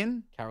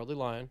lion. Cowardly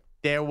Lion.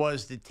 There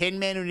was the Tin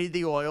Man who needed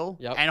the oil.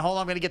 Yep. And hold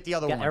on, I'm going to get the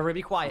other one. Everybody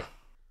be quiet.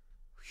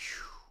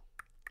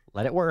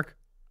 Let it work.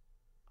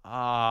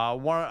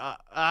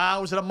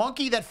 Was it a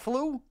monkey that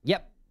flew?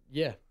 Yep.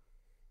 Yeah.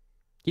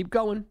 Keep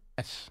going.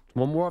 Yes.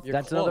 One more. You're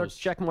That's another close.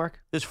 check mark.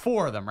 There's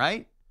 4 of them,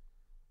 right?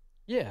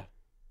 Yeah.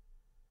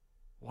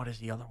 What is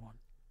the other one?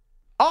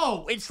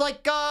 Oh, it's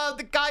like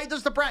the guy who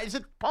does the Brown. Is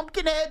it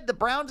Pumpkinhead, the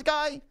Browns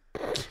guy?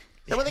 Is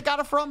that where they got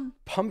it from?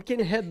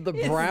 Pumpkinhead the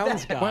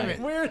Browns guy. Wait a minute.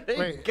 Where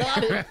they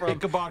got it from?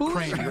 Ichabod Who's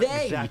Crane. You're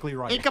they? exactly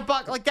right.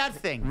 Ichabod, like that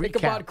thing.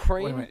 Ichabod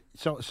Crane? Wait a minute.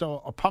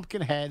 So a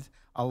pumpkin head,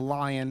 a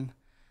lion,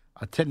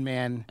 a tin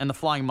man. And the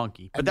flying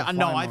monkey. But And the no,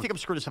 flying I monkey. think I'm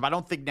screwed this up. I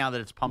don't think now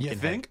that it's You Pumpkinhead.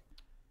 think?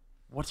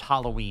 What's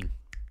Halloween?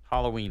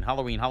 Halloween.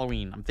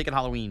 I'm thinking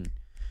Halloween.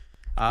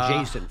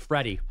 Jason,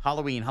 Freddy.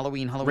 Halloween.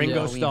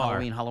 Ringo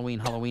Starr. Halloween.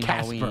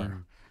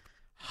 Casper.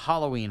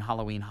 Halloween.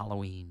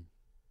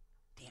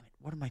 Damn it.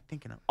 What am I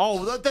thinking of?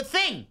 Oh, the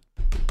thing.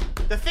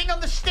 The thing on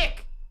the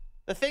stick.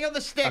 A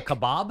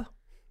kebab?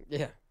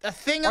 Yeah. The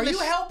thing Are on the you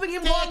helping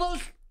him, stick.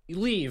 Carlos? You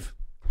leave.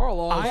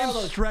 Carlos. I am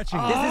stretching.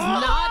 This is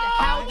not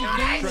how the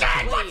game is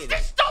What's played. the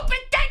stupid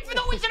thing for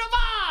the Wizard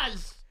of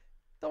Oz?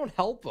 Don't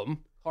help him.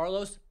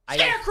 Carlos,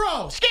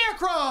 Scarecrow.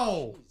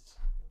 All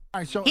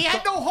right, so He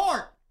had no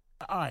heart.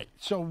 All right.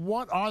 So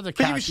what are the But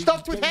he characters? was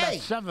stuffed You with gave about hay.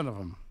 7 of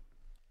them.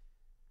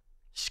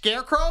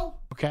 Scarecrow,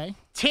 Okay.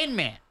 Tin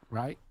Man,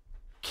 Right.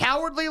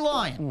 Cowardly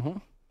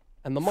Lion,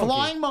 And the monkey.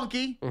 Flying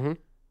Monkey, Mm-hmm.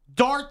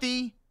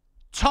 Dorothy,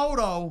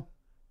 Toto,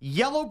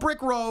 Yellow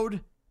Brick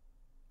Road,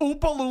 Oompa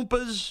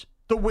Loompas,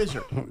 the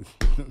Wizard.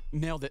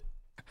 Nailed it.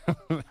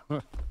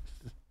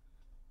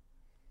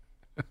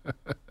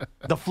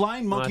 The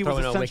flying monkey throw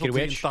was in a essential to Wicked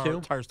the Witch, entire, too?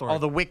 entire story. Oh,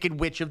 the Wicked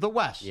Witch of the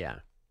West. Yeah.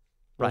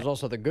 There's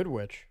also the Good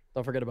Witch.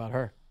 Don't forget about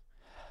her.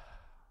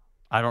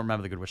 I don't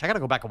remember the Good Witch. I got to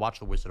go back and watch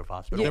the Wizard of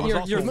Oz. But There was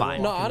also you're a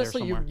fine. walk No, in there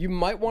honestly, somewhere. you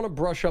might want to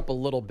brush up a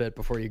little bit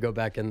before you go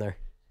back in there.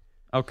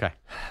 Okay.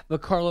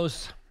 But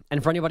Carlos,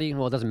 and for anybody,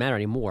 well, it doesn't matter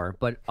anymore,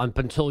 but up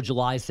until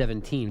July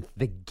 17th,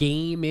 the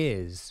game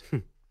is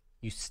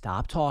you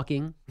stop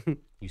talking,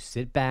 you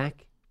sit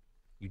back,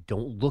 you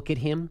don't look at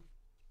him,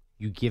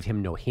 you give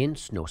him no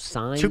hints, no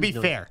signs. To be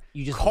no- fair,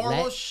 you just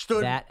Carlos let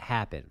stood- that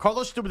happen.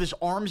 Carlos stood with his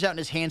arms out and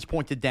his hands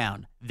pointed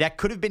down. That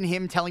could have been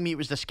him telling me it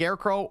was the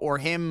Scarecrow or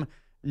him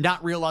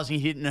not realizing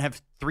he didn't have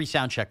 3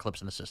 sound check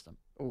clips in the system.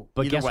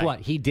 But Either guess way.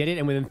 what? He did it,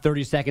 and within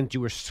 30 seconds, you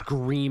were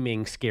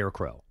screaming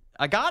Scarecrow.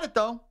 I got it,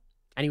 though.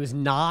 And he was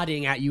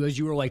nodding at you as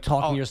you were like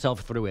talking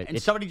yourself through it. And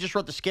It's somebody just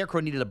wrote the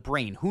Scarecrow needed a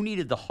brain. Who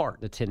needed the heart?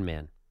 the Tin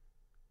Man.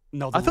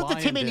 No, I thought the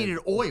lion Tin Man did. needed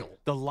oil.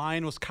 The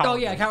lion was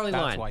cowardly. Cowardly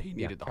That's Lion. why he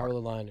needed the heart.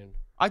 Cowardly Lion.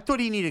 I thought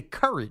he needed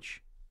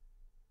courage.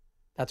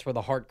 That's where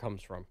the heart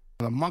comes from.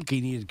 The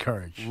monkey needed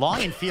courage.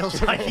 Lion feels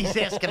like he's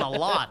asking a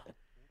lot.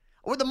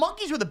 Well, the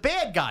monkeys were the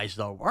bad guys,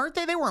 though, aren't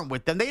they? They weren't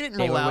with them. They didn't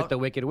They roll were out. with the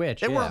Wicked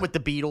Witch. They yeah. weren't with the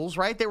Beatles,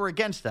 right? They were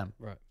against them.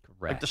 Right.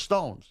 Like the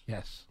Stones.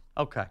 Yes.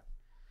 Okay.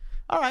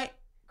 All right,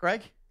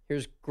 Greg.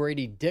 Here's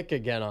Grady Dick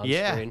again on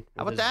Yeah. screen.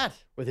 How with about that?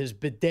 With his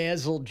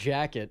bedazzled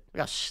jacket.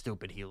 Look how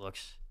stupid he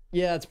looks.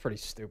 Yeah, it's pretty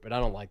stupid. I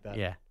don't like that.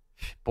 Yeah.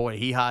 Boy,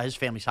 his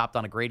family's hopped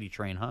on a Grady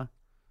train, huh?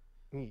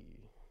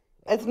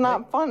 It's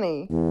not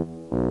funny.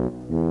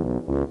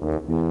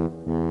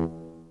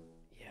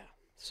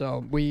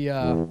 So we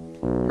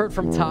heard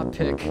from Top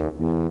Pick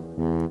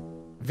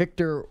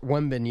Victor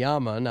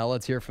Wembanyama. Now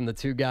let's hear from the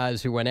two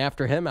guys who went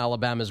after him.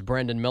 Alabama's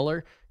Brandon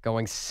Miller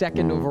going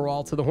second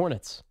overall to the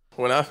Hornets.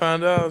 When I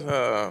found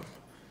out,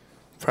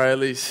 probably at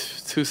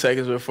least 2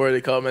 seconds before they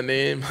called my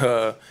name,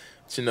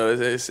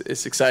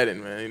 it's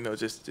exciting, man.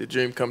 Just a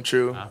dream come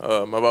true.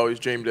 I've always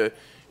dreamed to,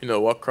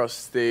 walk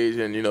across the stage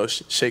and,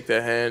 shake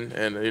that hand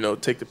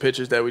and, take the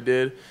pictures that we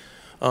did.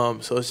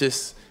 So it's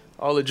just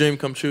all a dream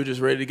come true,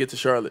 just ready to get to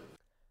Charlotte.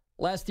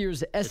 Last year's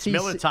SEC. It's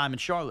Miller time in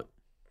Charlotte.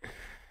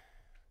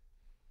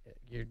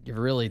 You're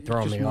really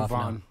throwing Just me move off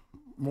on.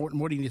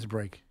 Morty needs a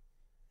break.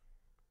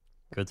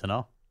 Good to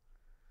know.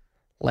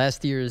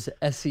 Last year's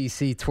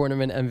SEC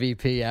tournament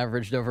MVP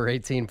averaged over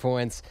 18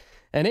 points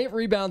and 8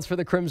 rebounds for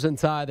the Crimson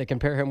Tide. They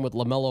compare him with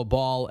LaMelo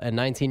Ball and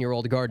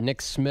 19-year-old guard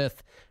Nick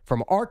Smith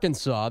from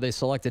Arkansas. They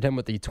selected him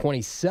with the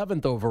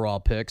 27th overall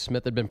pick.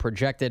 Smith had been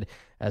projected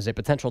as a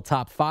potential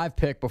top 5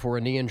 pick before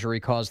a knee injury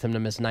caused him to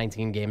miss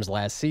 19 games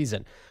last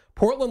season.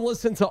 Portland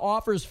listened to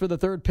offers for the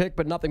 3rd pick,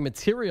 but nothing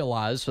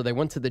materialized, so they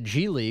went to the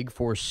G League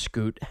for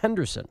Scoot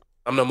Henderson.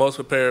 I'm the most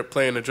prepared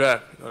player in the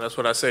draft. That's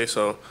what I say.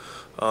 So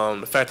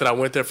the fact that I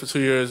went there for 2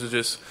 years has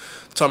just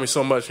taught me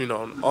so much,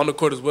 on the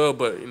court as well,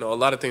 but, a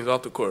lot of things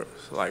off the court.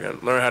 So, I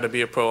learned how to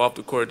be a pro off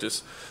the court,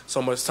 just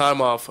so much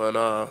time off and,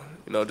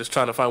 just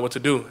trying to find what to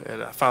do.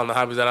 And I found the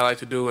hobbies that I like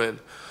to do. And,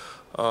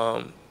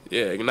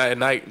 Ignite at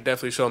Night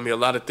definitely showed me a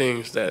lot of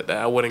things that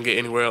I wouldn't get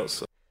anywhere else.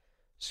 So.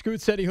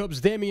 Scoot said he hopes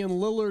Damian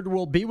Lillard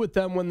will be with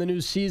them when the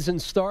new season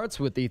starts,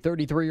 with the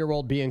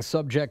 33-year-old being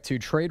subject to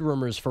trade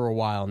rumors for a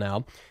while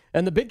now.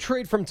 And the big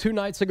trade from 2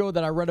 nights ago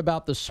that I read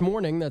about this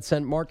morning that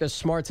sent Marcus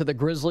Smart to the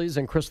Grizzlies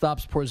and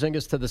Kristaps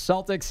Porzingis to the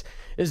Celtics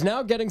is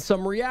now getting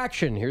some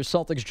reaction. Here's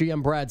Celtics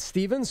GM Brad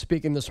Stevens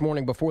speaking this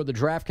morning before the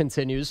draft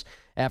continues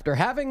after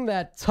having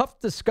that tough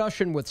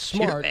discussion with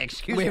Smart.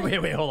 Excuse me.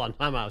 Wait, hold on.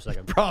 Time out a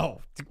second.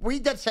 Bro,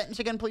 read that sentence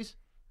again, please.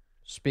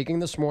 Speaking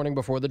this morning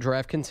before the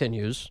draft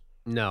continues.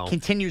 No.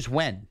 Continues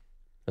when?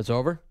 It's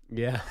over?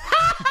 Yeah.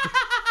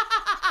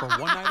 For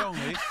one night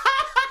only.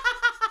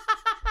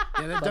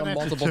 Yeah, a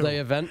multiple-day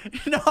event?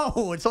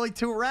 No, it's only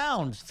 2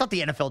 rounds. It's not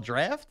the NFL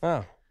draft.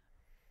 Oh.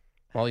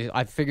 Well,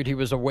 I figured he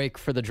was awake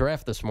for the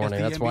draft this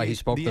morning. That's why he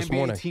spoke this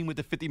morning. The NBA team with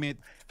the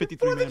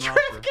 53-man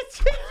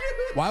roster.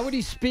 Why would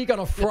he speak on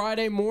a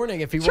Friday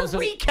morning if he to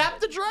wasn't... recap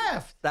the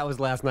draft. That was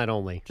last night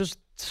only. Just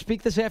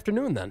speak this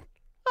afternoon, then.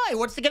 Hey,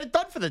 what's to get it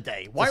done for the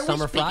day? Why are we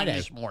Summer speaking Friday.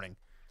 this morning?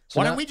 So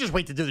Why now- don't we just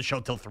wait to do the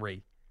show till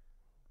 3?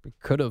 We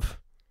could have.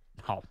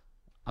 Oh,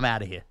 I'm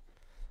out of here.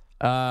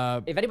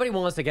 If anybody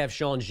wants to have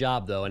Sean's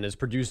job, though, and is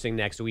producing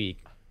next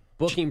week,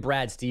 booking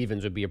Brad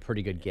Stevens would be a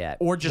pretty good get.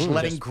 Or just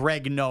letting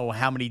Greg know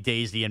how many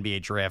days the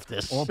NBA draft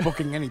is. Or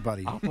booking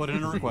anybody. I'll put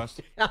in a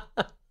request.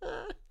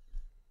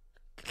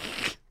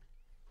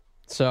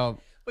 So...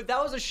 But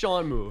that was a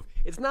Sean move.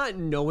 It's not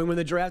knowing when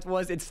the draft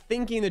was. It's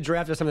thinking the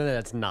draft is something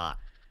that's not.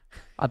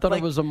 I thought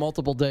it was a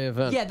multiple-day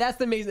event. Yeah, that's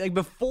the amazing.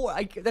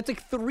 That's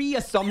like 3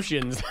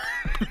 assumptions.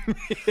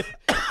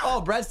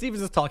 Oh, Brad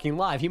Stevens is talking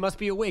live. He must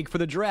be awake for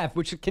the draft,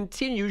 which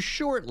continues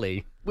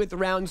shortly with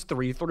rounds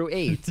 3 through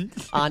 8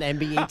 on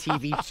NBA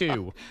TV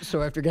 2.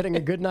 So after getting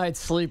a good night's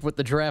sleep with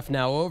the draft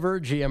now over,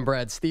 GM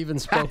Brad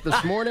Stevens spoke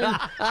this morning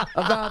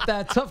about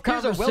that tough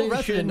Here's a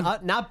conversation.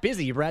 well-rested, not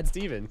busy Brad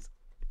Stevens.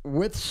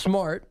 With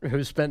Smart,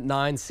 who spent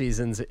 9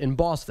 seasons in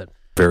Boston.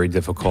 Very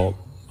difficult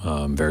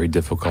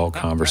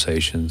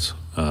conversations.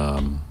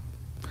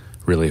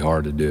 Really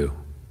hard to do,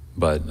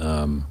 but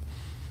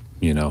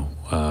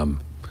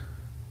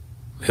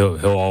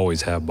he'll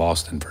always have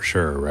Boston for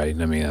sure, right?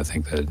 I mean, I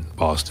think that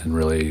Boston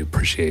really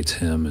appreciates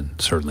him, and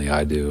certainly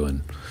I do,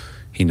 and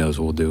he knows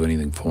we'll do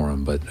anything for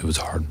him. But it was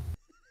hard.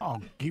 Oh,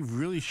 he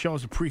really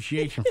shows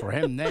appreciation for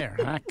him there.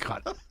 That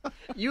cut.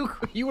 You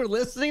were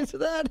listening to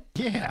that?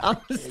 Yeah. I'm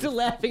still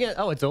laughing at.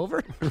 Oh, it's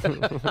over.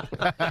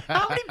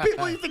 How many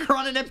people do you think are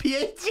on an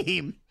NBA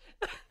team?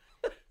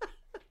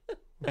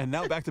 And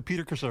now back to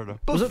Peter Caserta.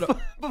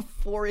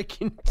 Before it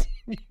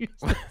continues.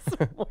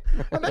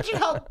 Imagine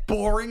how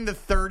boring the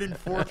 3rd and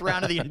 4th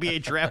round of the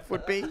NBA draft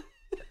would be.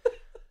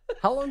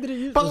 How long did it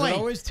use? By the Was way, it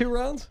always 2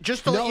 rounds?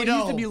 Just to No, let you it know,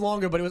 used to be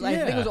longer, but it was. I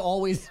think it was Yeah.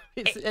 always.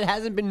 It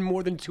hasn't been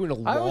more than 2 in a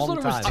long I time. always thought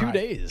it was 2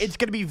 days. it's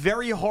going to be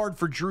very hard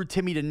for Drew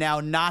Timme to now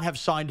not have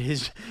signed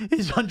his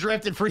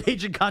undrafted free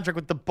agent contract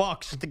with the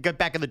Bucks to get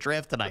back in the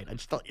draft tonight. I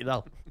just thought you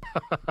know.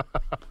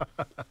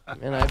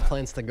 And I have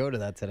plans to go to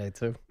that today,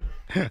 too.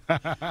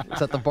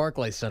 It's at the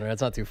Barclays Center.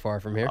 That's not too far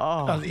from here.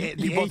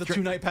 You bought the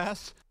 2-night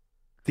pass?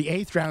 The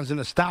 8th round's in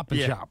the Stop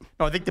and Shop.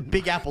 No, I think the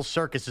Big Apple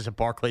Circus is at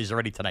Barclays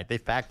already tonight.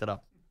 They've packed it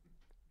up.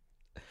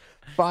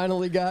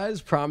 Finally, guys,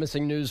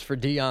 promising news for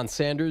Deion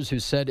Sanders, who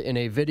said in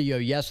a video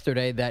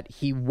yesterday that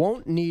he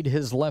won't need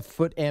his left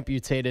foot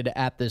amputated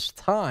at this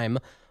time,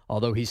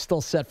 although he's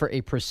still set for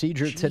a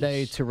procedure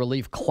today to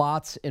relieve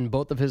clots in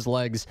both of his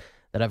legs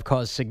that have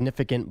caused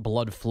significant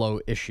blood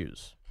flow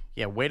issues.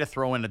 Yeah, way to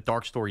throw in a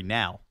dark story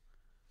now.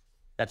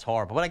 That's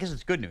horrible. But I guess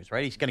it's good news,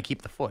 right? He's going to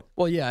keep the foot.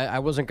 Well, yeah, I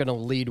wasn't going to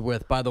lead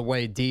with, by the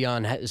way,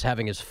 Deion is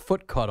having his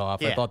foot cut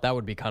off. Yeah. I thought that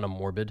would be kind of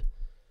morbid.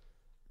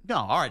 No,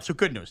 all right, so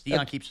good news.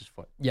 Deion keeps his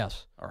foot.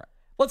 Yes. All right.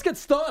 Let's get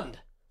stunned.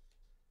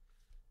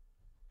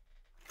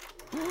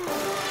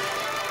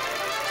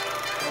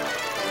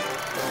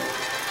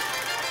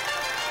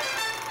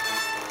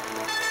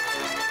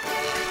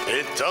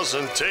 It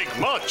doesn't take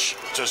much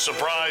to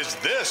surprise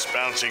this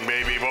bouncing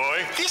baby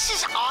boy. This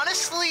is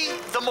honestly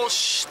the most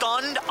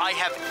stunned I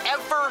have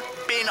ever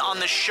been on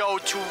the show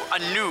to a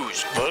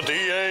news. The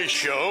DA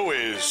show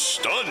is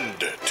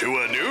stunned to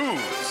a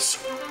news.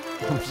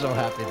 I'm so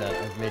happy that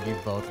I've made you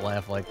both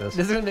laugh like this.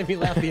 This is going to make me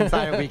laugh the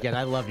entire weekend.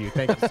 I love you.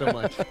 Thank you so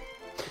much.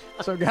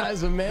 So,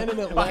 guys, a man in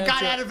Atlanta...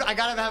 I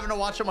got having to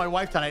watch with my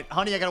wife tonight.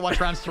 Honey, I got to watch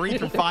rounds 3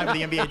 through 5 of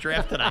the NBA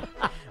draft tonight.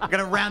 I'm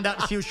going to round out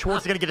and see if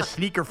Schwartz is going to get a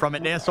sneaker from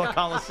it. Nassau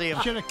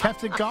Coliseum. Should have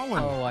kept it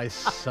going. Oh, I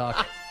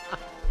suck.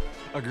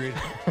 Agreed.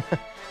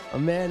 A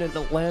man in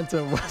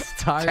Atlanta was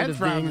tired of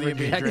being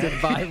rejected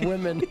by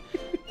women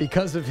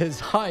because of his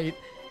height,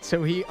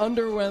 so he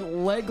underwent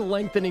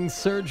leg-lengthening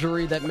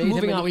surgery that made him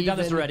Moving an on, we've done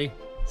this even- already.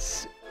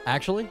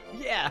 Actually?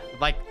 Yeah,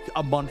 like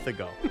a month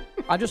ago.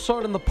 I just saw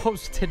it in the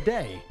Post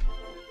today.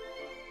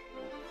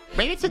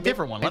 Maybe it's a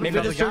different one. Let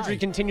Maybe the surgery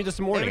continued this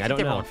morning. Maybe it's I a don't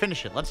different know. one.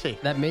 Finish it. Let's see.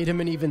 That made him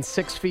an even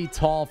 6 feet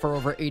tall for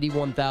over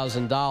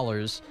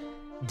 $81,000.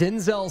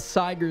 Denzel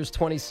Sigers,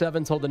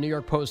 27, told the New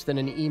York Post in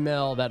an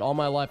email that all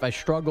my life I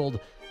struggled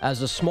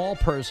as a small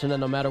person, and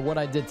no matter what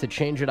I did to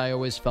change it, I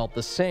always felt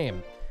the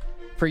same.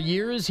 For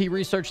years, he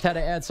researched how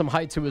to add some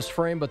height to his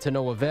frame, but to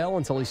no avail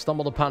until he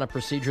stumbled upon a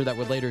procedure that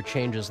would later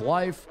change his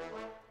life.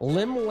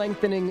 Limb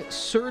lengthening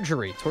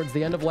surgery. Towards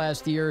the end of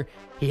last year,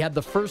 he had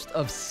the first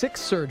of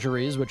 6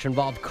 surgeries, which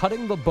involved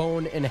cutting the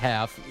bone in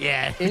half,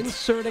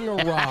 inserting a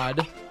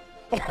rod.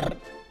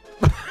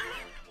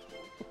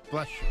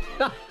 Bless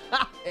you.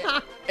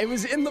 It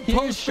was in the Here's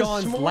Post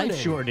Sean's this morning.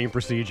 life-shortening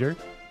procedure.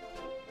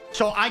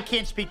 So I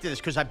can't speak to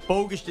this because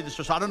Bogus did this.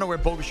 So I don't know where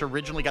Bogus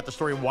originally got the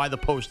story and why the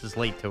Post is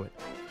late to it.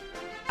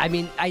 I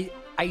mean, I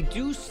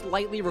do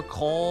slightly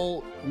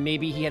recall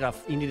maybe he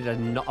needed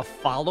a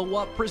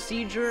follow-up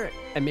procedure,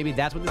 and maybe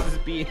that's what this is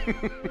being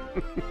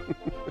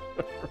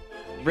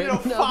written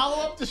up.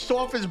 Follow-up to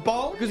soften his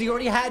bone? Because he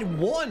already had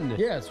one.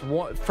 Yeah, it's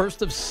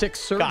first of 6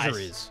 surgeries.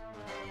 Guys.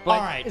 But All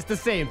right. it's the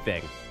same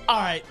thing. All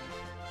right.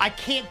 I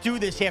can't do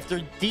this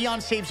after Dion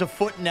saves a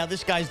foot and now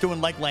this guy's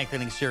doing leg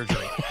lengthening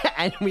surgery.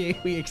 And we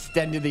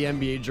extended the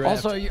NBA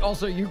draft.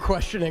 Also, you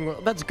questioning, well,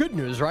 that's good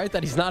news, right?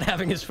 That he's not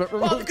having his foot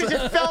removed? Well, because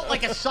it felt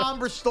like a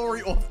somber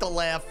story off the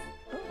laugh.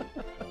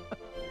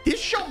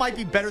 This show might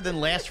be better than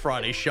last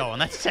Friday's show,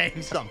 and that's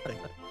saying something.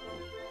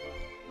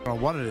 I don't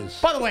know what it is.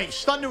 By the way,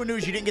 stunned to a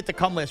news, you didn't get to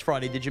come last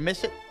Friday. Did you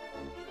miss it?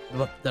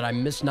 That I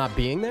missed not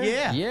being there?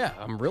 Yeah. Yeah,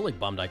 I'm really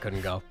bummed I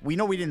couldn't go. We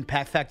know we didn't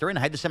factor in. I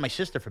had to send my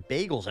sister for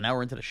bagels an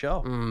hour into the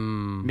show.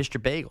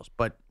 Mr. Bagels.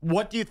 But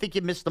what do you think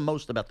you missed the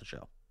most about the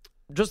show?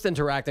 Just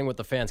interacting with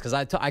the fans, because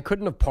I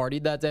couldn't have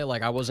partied that day.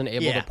 Like, I wasn't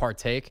able to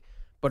partake.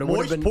 But it would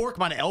have Moist been... Pork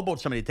might have elbowed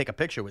somebody to take a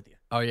picture with you.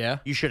 Oh, yeah?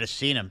 You should have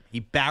seen him.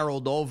 He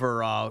barreled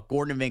over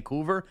Gordon in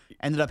Vancouver,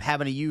 ended up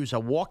having to use a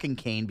walking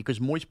cane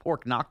because Moist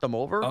Pork knocked him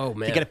over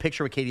to get a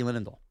picture with Katie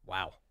Linendoll.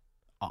 Wow.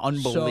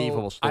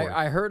 Unbelievable story.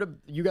 I heard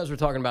you guys were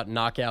talking about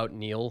Knockout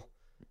Neil.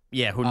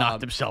 Yeah, who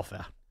knocked himself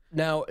out.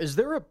 Now, is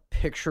there a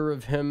picture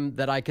of him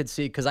that I could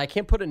see? Because I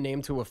can't put a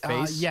name to a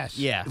face. Yes.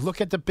 Yeah.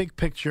 Look at the big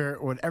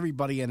picture with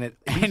everybody in it.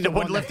 And the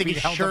one lifting his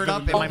shirt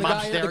up and my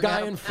mom staring the guy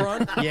at him? in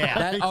front?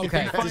 Yeah.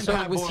 Okay.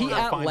 So was he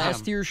at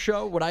last year's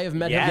show? Would I have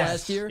met him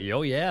last year?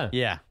 Oh, yeah.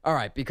 Yeah. All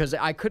right, because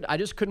I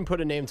just couldn't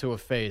put a name to a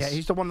face. Yeah,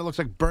 he's the one that looks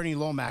like Bernie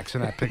Lomax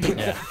in that picture.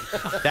 Yeah.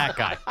 That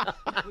guy.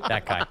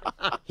 That guy.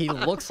 He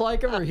looks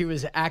like him, or he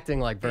was acting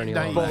like Bernie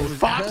Lomax?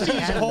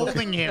 Foxy's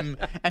holding him,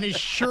 and his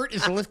shirt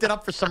is lifted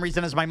up for some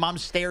reason as my mom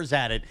stares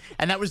at it.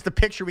 And that was the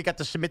picture we got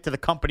to submit to the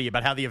company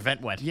about how the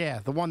event went. Yeah,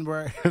 the one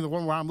where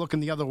I'm looking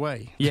the other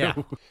way. Yeah.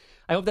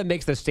 I hope that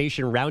makes the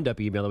station roundup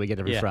email that we get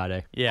every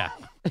Friday. Yeah.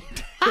 We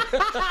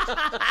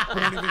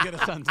don't even get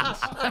a sentence.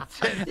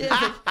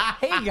 Yeah, like,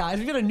 hey guys,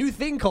 we got a new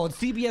thing called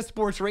CBS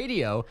Sports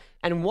Radio,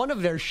 and one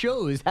of their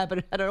shows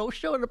had an old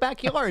show in the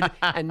backyard,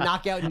 and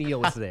Knockout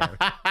Neil was there.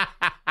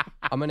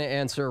 I'm going to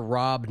answer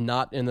Rob,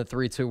 not in the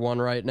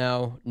 3-2-1 right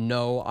now.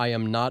 No, I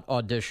am not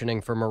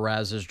auditioning for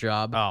Mraz's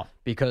job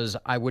because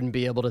I wouldn't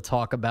be able to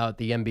talk about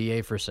the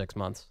NBA for 6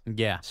 months.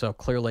 Yeah. So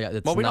clearly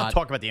it's Well, we not, don't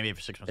talk about the NBA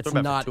for 6 months. It's Talk about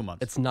it not, for 2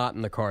 months. It's not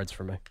in the cards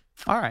for me.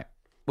 All right.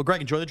 Well,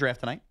 Greg, enjoy the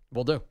draft tonight.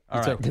 We'll do.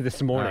 All right.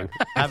 This morning.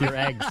 Have your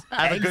eggs.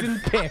 Have Eggs a good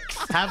and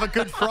picks. Have a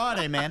good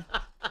Friday, man.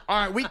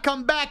 All right, we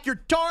come back. Your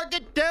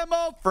Target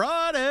Demo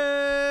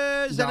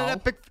Fridays. No. And an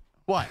epic...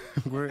 What?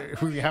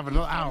 We have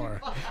another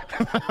hour.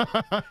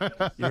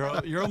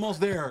 You're almost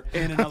there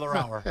in another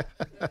hour.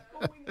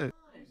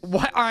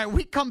 What? All right,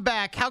 we come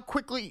back. How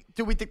quickly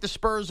do we think the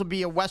Spurs will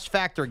be a West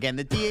factor again?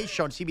 The DA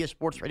show on CBS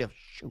Sports Radio.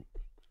 Shoot.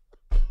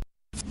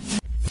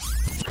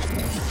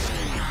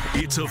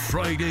 It's a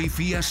Friday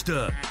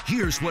fiesta.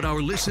 Here's what our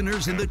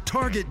listeners in the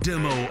Target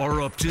demo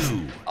are up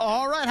to.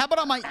 All right, how about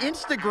on my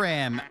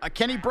Instagram?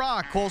 Kenny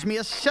Brock calls me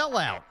a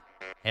sellout.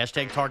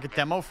 Hashtag Target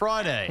Demo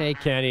Friday. Hey,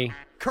 Kenny.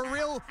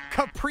 Kirill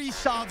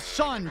Kaprizov's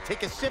son.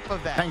 Take a sip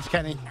of that. Thanks,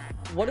 Kenny.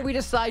 What do we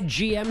decide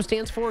GM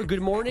stands for?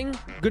 Good morning?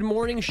 Good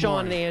morning,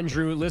 Sean and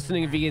Andrew,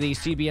 listening via the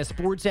CBS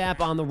Sports app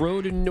on the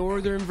road in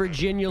Northern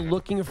Virginia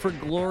looking for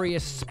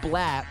glorious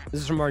splat.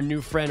 This is from our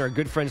new friend, our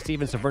good friend,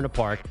 Steven Severna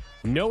Park.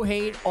 No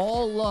hate,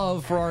 all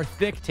love for our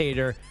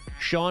dictator.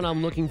 Sean,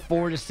 I'm looking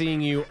forward to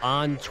seeing you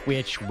on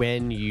Twitch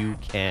when you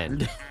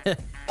can.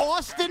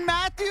 Austin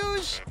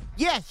Matthews?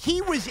 Yeah,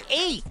 he was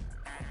 8.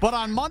 But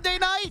on Monday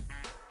night,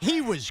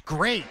 he was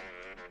great.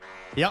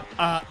 Yep,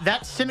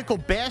 that cynical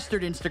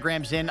bastard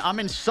Instagram's in. I'm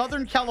in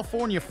Southern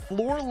California,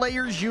 Floor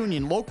Layers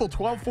Union, local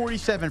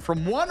 1247.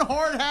 From one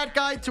hard hat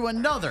guy to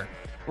another.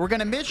 We're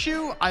going to miss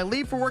you. I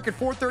leave for work at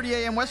 4:30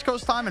 a.m. West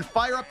Coast time and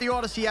fire up the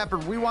Odyssey app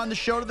and rewind the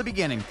show to the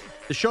beginning.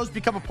 The show's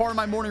become a part of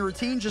my morning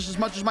routine just as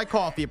much as my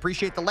coffee.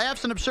 Appreciate the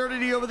laughs and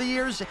absurdity over the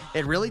years.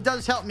 It really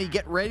does help me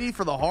get ready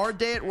for the hard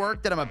day at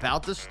work that I'm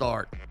about to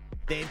start.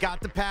 They've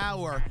got the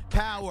power.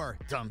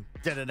 Dun,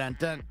 dun, dun, dun,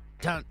 dun,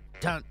 dun,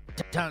 dun,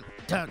 dun,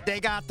 dun. They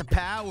got the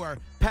power.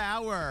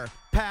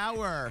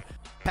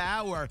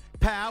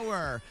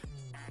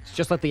 It's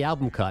just like the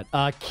album cut.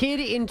 Kid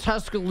in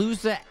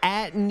Tuscaloosa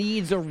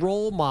needs a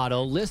role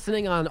model.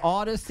 Listening on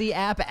Odyssey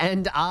app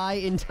and I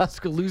in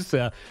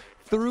Tuscaloosa.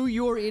 Through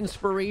your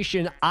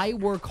inspiration, I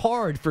work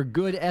hard for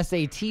good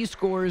SAT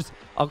scores,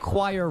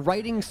 acquire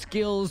writing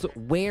skills,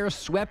 wear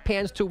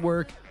sweatpants to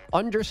work,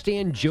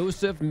 understand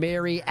Joseph,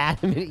 Mary,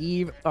 Adam, and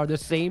Eve are the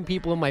same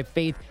people in my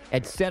faith,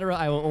 etc.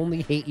 I will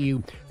only hate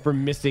you for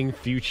missing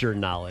future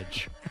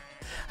knowledge.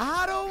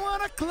 I don't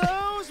want to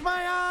close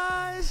my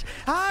eyes.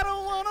 I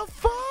don't want to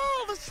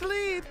fall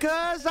asleep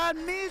because I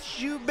miss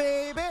you,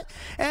 baby.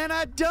 And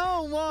I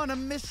don't want to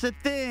miss a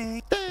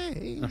thing.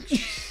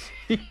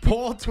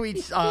 Paul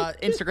tweets,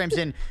 Instagram's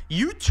in,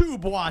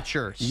 YouTube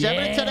watcher,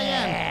 7 to 10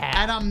 a.m.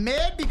 And I'm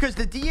mad because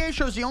the DA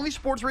show is the only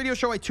sports radio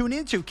show I tune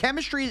into.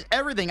 Chemistry is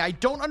everything. I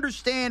don't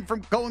understand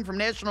from going from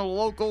national to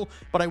local,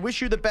 but I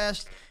wish you the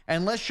best.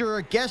 Unless you're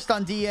a guest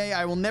on DA,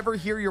 I will never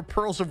hear your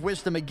pearls of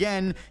wisdom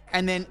again.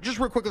 And then, just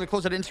real quickly to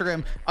close out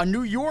Instagram, a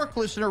New York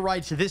listener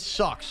writes, this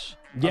sucks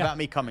about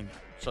me coming.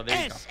 So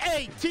there you go.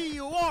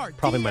 S-A-T-U-R.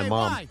 Probably my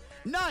mom.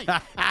 Night.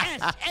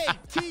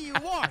 S-A-T-U-R-D-A-Y.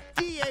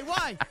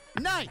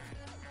 Night.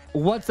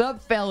 What's up,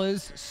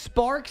 fellas?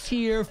 Sparks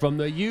here from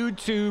the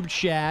YouTube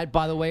chat.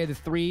 By the way, the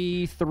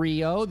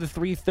 330, the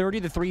 330,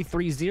 the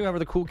 330, however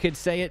the cool kids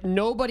say it.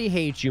 Nobody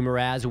hates you,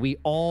 Mraz. We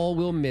all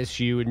will miss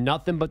you.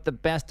 Nothing but the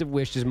best of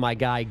wishes, my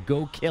guy.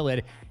 Go kill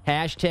it.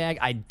 Hashtag,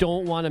 I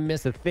don't want to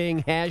miss a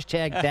thing.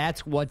 Hashtag,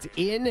 that's what's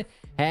in.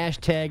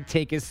 Hashtag,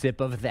 take a sip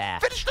of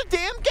that. Finish the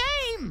damn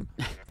game.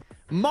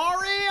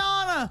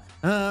 Mariana.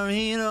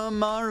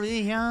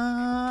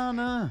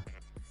 Mariana.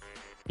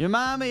 You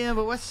remind me of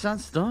a West Side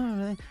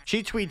Story.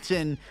 She tweets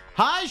in,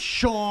 hi,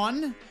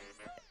 Sean.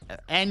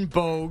 And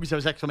Bogues. That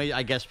was exclamation,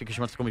 I guess, because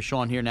she wants to call me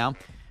Sean here now.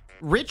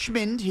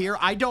 Richmond here.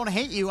 I don't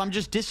hate you. I'm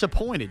just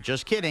disappointed.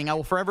 Just kidding. I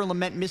will forever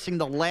lament missing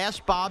the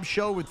last Bob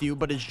show with you.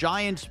 But as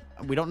Giants,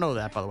 we don't know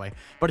that, by the way.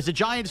 But as a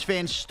Giants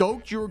fan,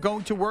 stoked you were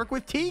going to work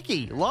with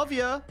Tiki. Love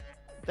ya.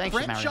 Thanks,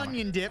 French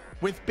onion dip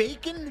with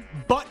bacon,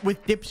 but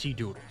with dipsy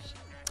doodles.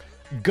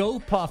 Go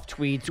Puff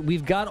tweets,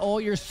 we've got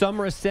all your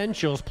summer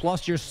essentials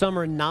plus your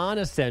summer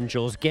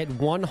non-essentials. Get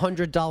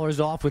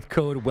 $100 off with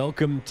code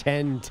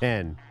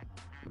WELCOME1010.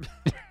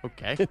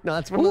 Okay. No,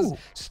 that's one of those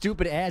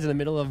stupid ads in the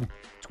middle of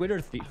Twitter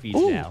feeds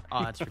now.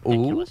 Oh, that's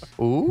ridiculous. That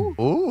you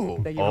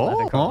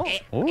don't have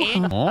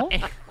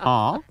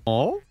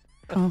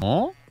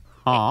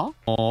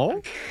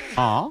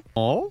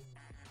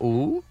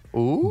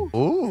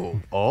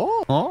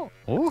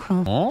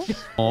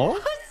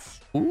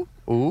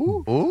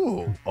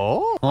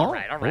All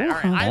right.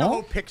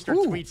 Idaho Pixter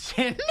tweets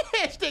in.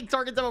 Hashtag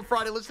Target Demo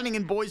Friday. Listening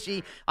in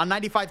Boise on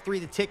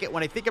 95.3 The Ticket.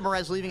 When I think of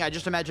Mraz leaving, I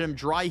just imagine him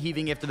dry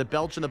heaving after the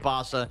belch and the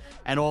bassa,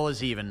 and all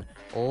is even.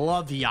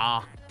 Love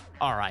ya.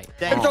 All right.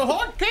 It's a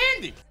hard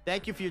candy.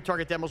 Thank you for your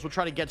Target demos. We'll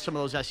try to get some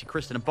of those. I see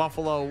Kristen in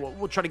Buffalo.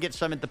 We'll try to get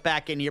some at the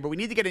back end here, but we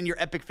need to get in your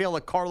epic fail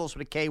that Carlos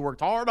with a K worked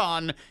hard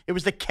on. It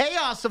was the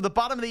chaos of the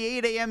bottom of the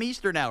 8 a.m.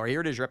 Eastern hour.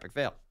 Here it is, your epic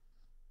fail.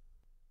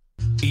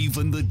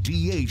 Even the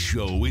DA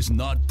show is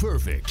not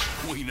perfect.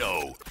 We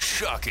know.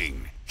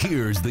 Shocking.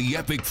 Here's the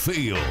epic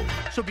fail.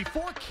 So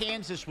before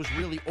Kansas was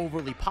really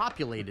overly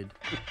populated,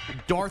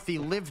 Dorothy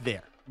lived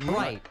there.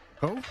 Right.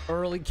 Who?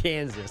 Early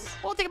Kansas.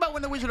 Well, think about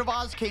when The Wizard of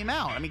Oz came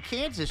out. I mean,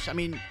 Kansas,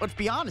 let's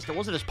be honest, it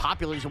wasn't as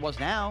popular as it was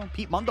now.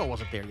 Pete Mundo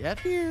wasn't there yet.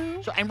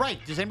 Yeah. So, and right,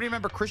 does anybody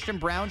remember Christian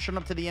Brown showing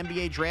up to the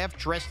NBA draft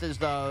dressed as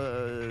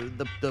the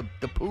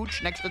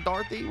pooch next to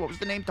Dorothy? What was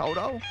the name?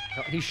 Toto?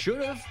 He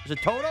should have. Was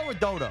it Toto or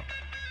Dodo?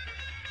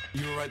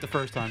 You were right the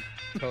first time.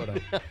 Toto.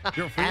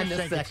 You're And the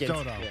second. second.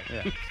 Toto.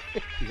 Yeah.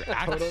 You're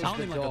Toto's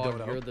sounding the like a dog.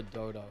 dodo. You're the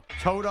dodo.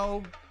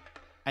 Toto.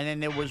 And then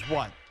there was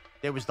what?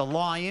 There was the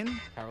lion.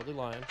 Cowardly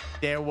Lion.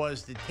 There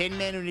was the Tin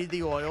Man who needed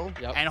the oil.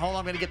 Yep. And hold on,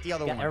 I'm going to get the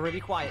other one. Everybody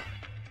be quiet.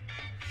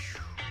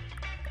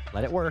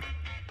 Let it work.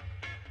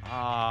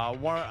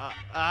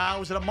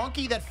 Was it a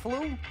monkey that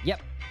flew?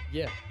 Yep.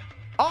 Yeah.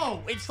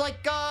 Oh, it's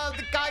like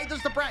the guy who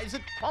does the Brown. Is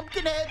it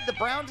Pumpkinhead, the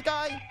Browns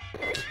guy?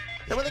 Is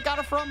that where they got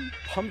it from?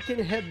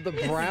 Pumpkinhead, the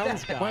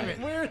Browns guy. Wait a minute.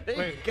 Where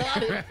they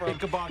got it from?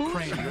 Ichabod Who's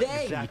Crane. You're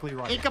they? exactly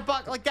right.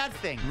 Ichabod, like that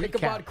thing.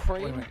 Ichabod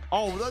Crane.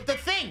 Oh, the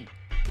thing.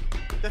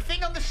 The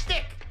thing on the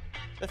stick.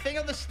 The thing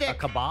on the A stick.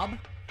 kebab?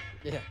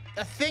 Yeah.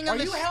 The thing Are on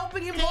the you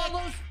helping him, stick.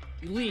 Carlos?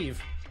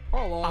 Leave.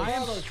 Carlos. I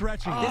am Carlos.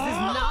 stretching. This is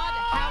not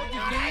how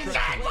the game is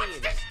What's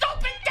played. the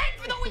stupid thing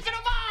for the Wizard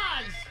of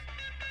Oz?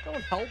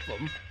 Don't help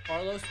him,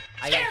 Carlos.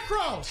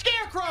 Scarecrow!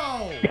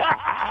 Scarecrow!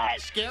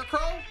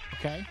 Scarecrow?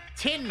 Okay.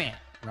 Tin Man.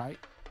 Right.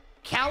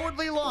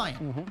 Cowardly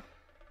Lion.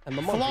 And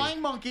the monkey.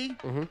 Flying Monkey.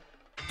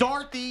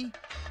 Dorothy.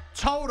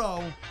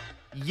 Toto.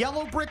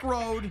 Yellow Brick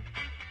Road.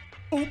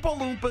 Oompa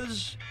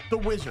Loompas. The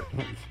Wizard.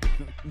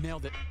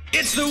 Nailed it.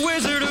 It's the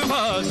Wizard of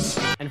Oz.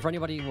 And for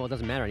anybody, well, it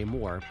doesn't matter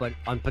anymore, but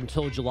up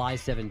until July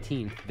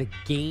 17th, the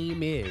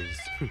game is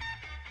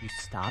you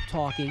stop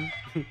talking,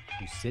 you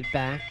sit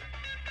back,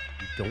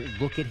 you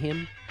don't look at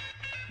him,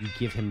 you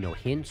give him no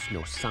hints,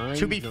 no signs.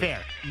 To be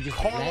fair, you just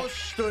Carlos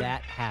stood.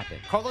 that happen.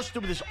 Carlos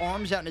stood with his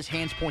arms out and his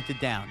hands pointed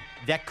down.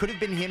 That could have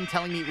been him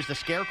telling me it was the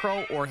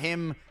Scarecrow, or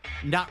him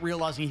not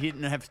realizing he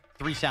didn't have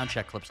 3 sound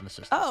check clips in the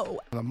system.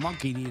 Oh, the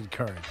monkey needed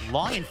courage.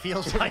 Lion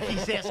feels like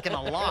he's asking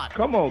a lot.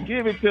 Come on,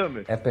 give it to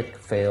me. Epic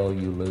fail,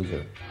 you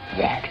loser.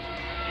 That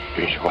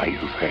is why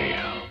you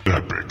fail.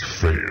 Epic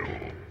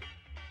fail.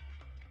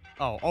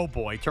 Oh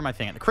boy, turn my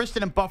thing on.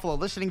 Kristen in Buffalo,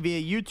 listening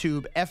via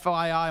YouTube.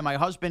 FYI, my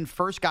husband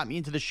first got me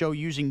into the show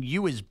using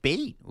you as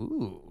bait.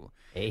 Ooh.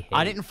 Hey.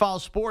 I didn't follow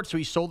sports, so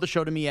he sold the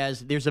show to me as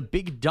there's a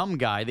big dumb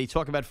guy. They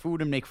talk about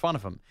food and make fun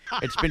of him.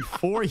 It's been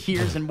 4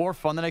 years and more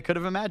fun than I could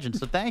have imagined,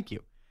 so thank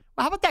you.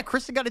 Well, how about that?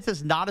 Kristen got into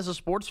this not as a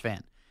sports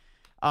fan.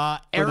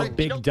 Eric, the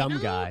big dumb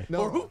guy.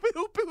 No.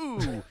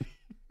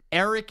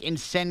 Eric in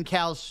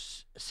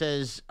Sencal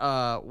says,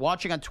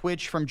 watching on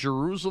Twitch from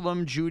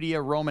Jerusalem,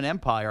 Judea, Roman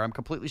Empire. I'm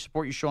completely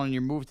support you, Sean, in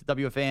your move to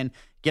WFAN.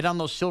 Get on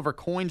those silver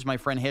coins, my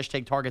friend.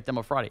 # Target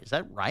Demo Friday. Is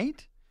that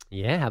right?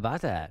 Yeah, how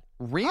about that?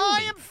 Really?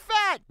 I am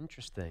fat.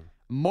 Interesting.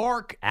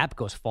 Mark App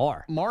goes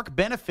far. Mark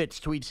Benefits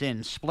tweets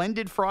in,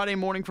 splendid Friday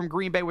morning from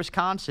Green Bay,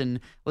 Wisconsin,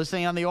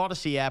 listening on the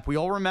Odyssey app. We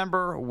all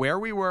remember where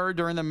we were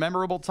during the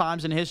memorable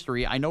times in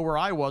history. I know where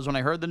I was when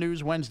I heard the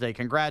news Wednesday.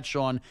 Congrats,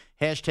 Sean.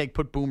 #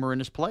 put Boomer in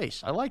his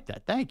place. I like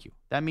that. Thank you.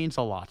 That means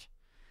a lot.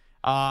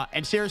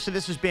 And seriously,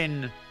 this has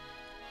been,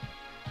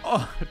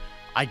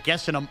 I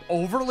guess, an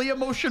overly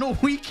emotional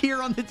week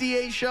here on the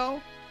DA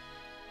show.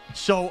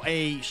 So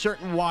a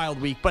certain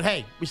wild week. But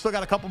hey, we still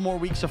got a couple more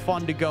weeks of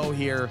fun to go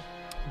here.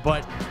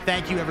 But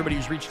thank you, everybody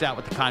who's reached out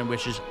with the kind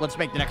wishes. Let's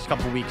make the next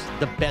couple of weeks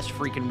the best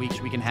freaking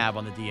weeks we can have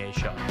on the DA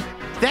show.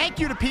 Thank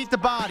you to Pete the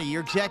Body,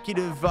 your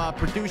executive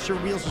producer,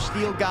 Wheels of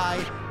Steel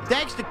guy.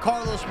 Thanks to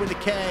Carlos with a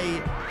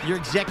K, your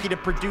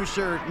executive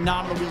producer,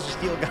 not on the Wheels of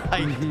Steel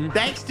guy.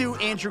 Thanks to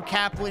Andrew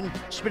Kaplan,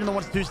 spinning the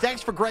ones and twos.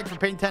 Thanks for Greg for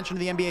paying attention to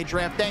the NBA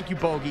draft. Thank you,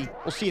 Bogey.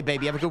 We'll see you,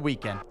 baby. Have a good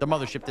weekend. The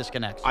Mothership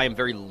disconnects. I am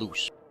very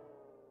loose.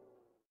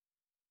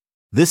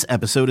 This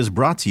episode is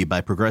brought to you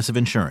by Progressive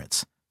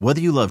Insurance. Whether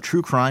you love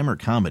true crime or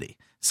comedy,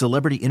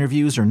 celebrity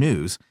interviews or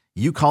news,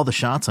 you call the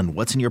shots on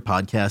what's in your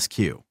podcast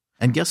queue.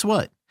 And guess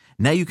what?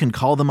 Now you can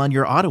call them on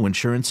your auto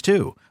insurance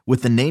too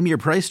with the Name Your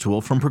Price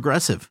tool from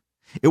Progressive.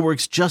 It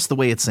works just the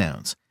way it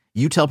sounds.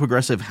 You tell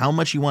Progressive how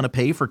much you want to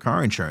pay for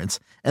car insurance,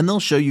 and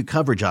they'll show you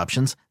coverage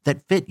options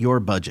that fit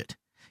your budget.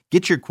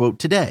 Get your quote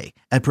today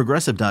at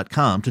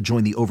Progressive.com to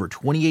join the over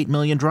 28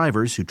 million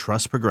drivers who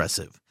trust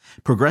Progressive.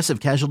 Progressive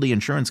Casualty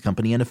Insurance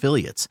Company and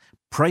Affiliates.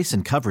 Price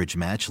and coverage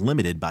match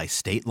limited by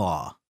state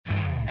law.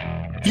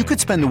 You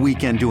could spend the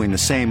weekend doing the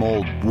same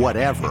old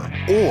whatever,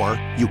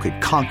 or you could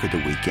conquer the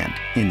weekend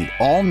in the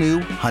all-new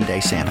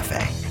Hyundai Santa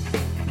Fe.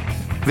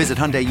 Visit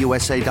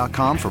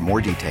HyundaiUSA.com for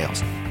more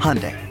details.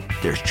 Hyundai,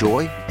 there's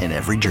joy in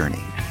every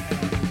journey.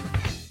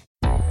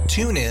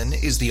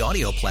 TuneIn is the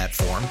audio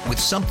platform with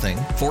something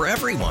for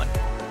everyone.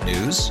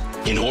 News.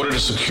 In order to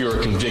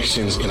secure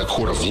convictions in a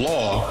court of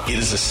law, it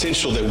is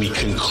essential that we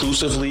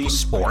conclusively.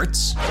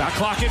 Sports. Got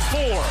clock at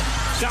 4.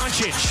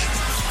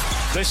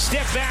 Doncic. The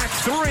step back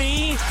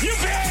 3. You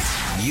bet.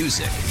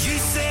 Music. You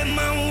set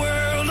my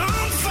world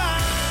on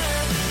fire.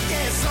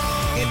 Yes,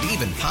 and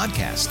even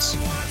podcasts.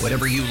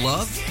 Whatever you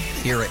love,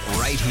 hear it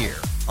right here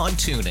on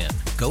TuneIn.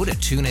 Go to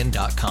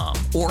TuneIn.com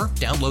or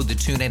download the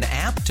TuneIn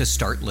app to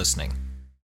start listening.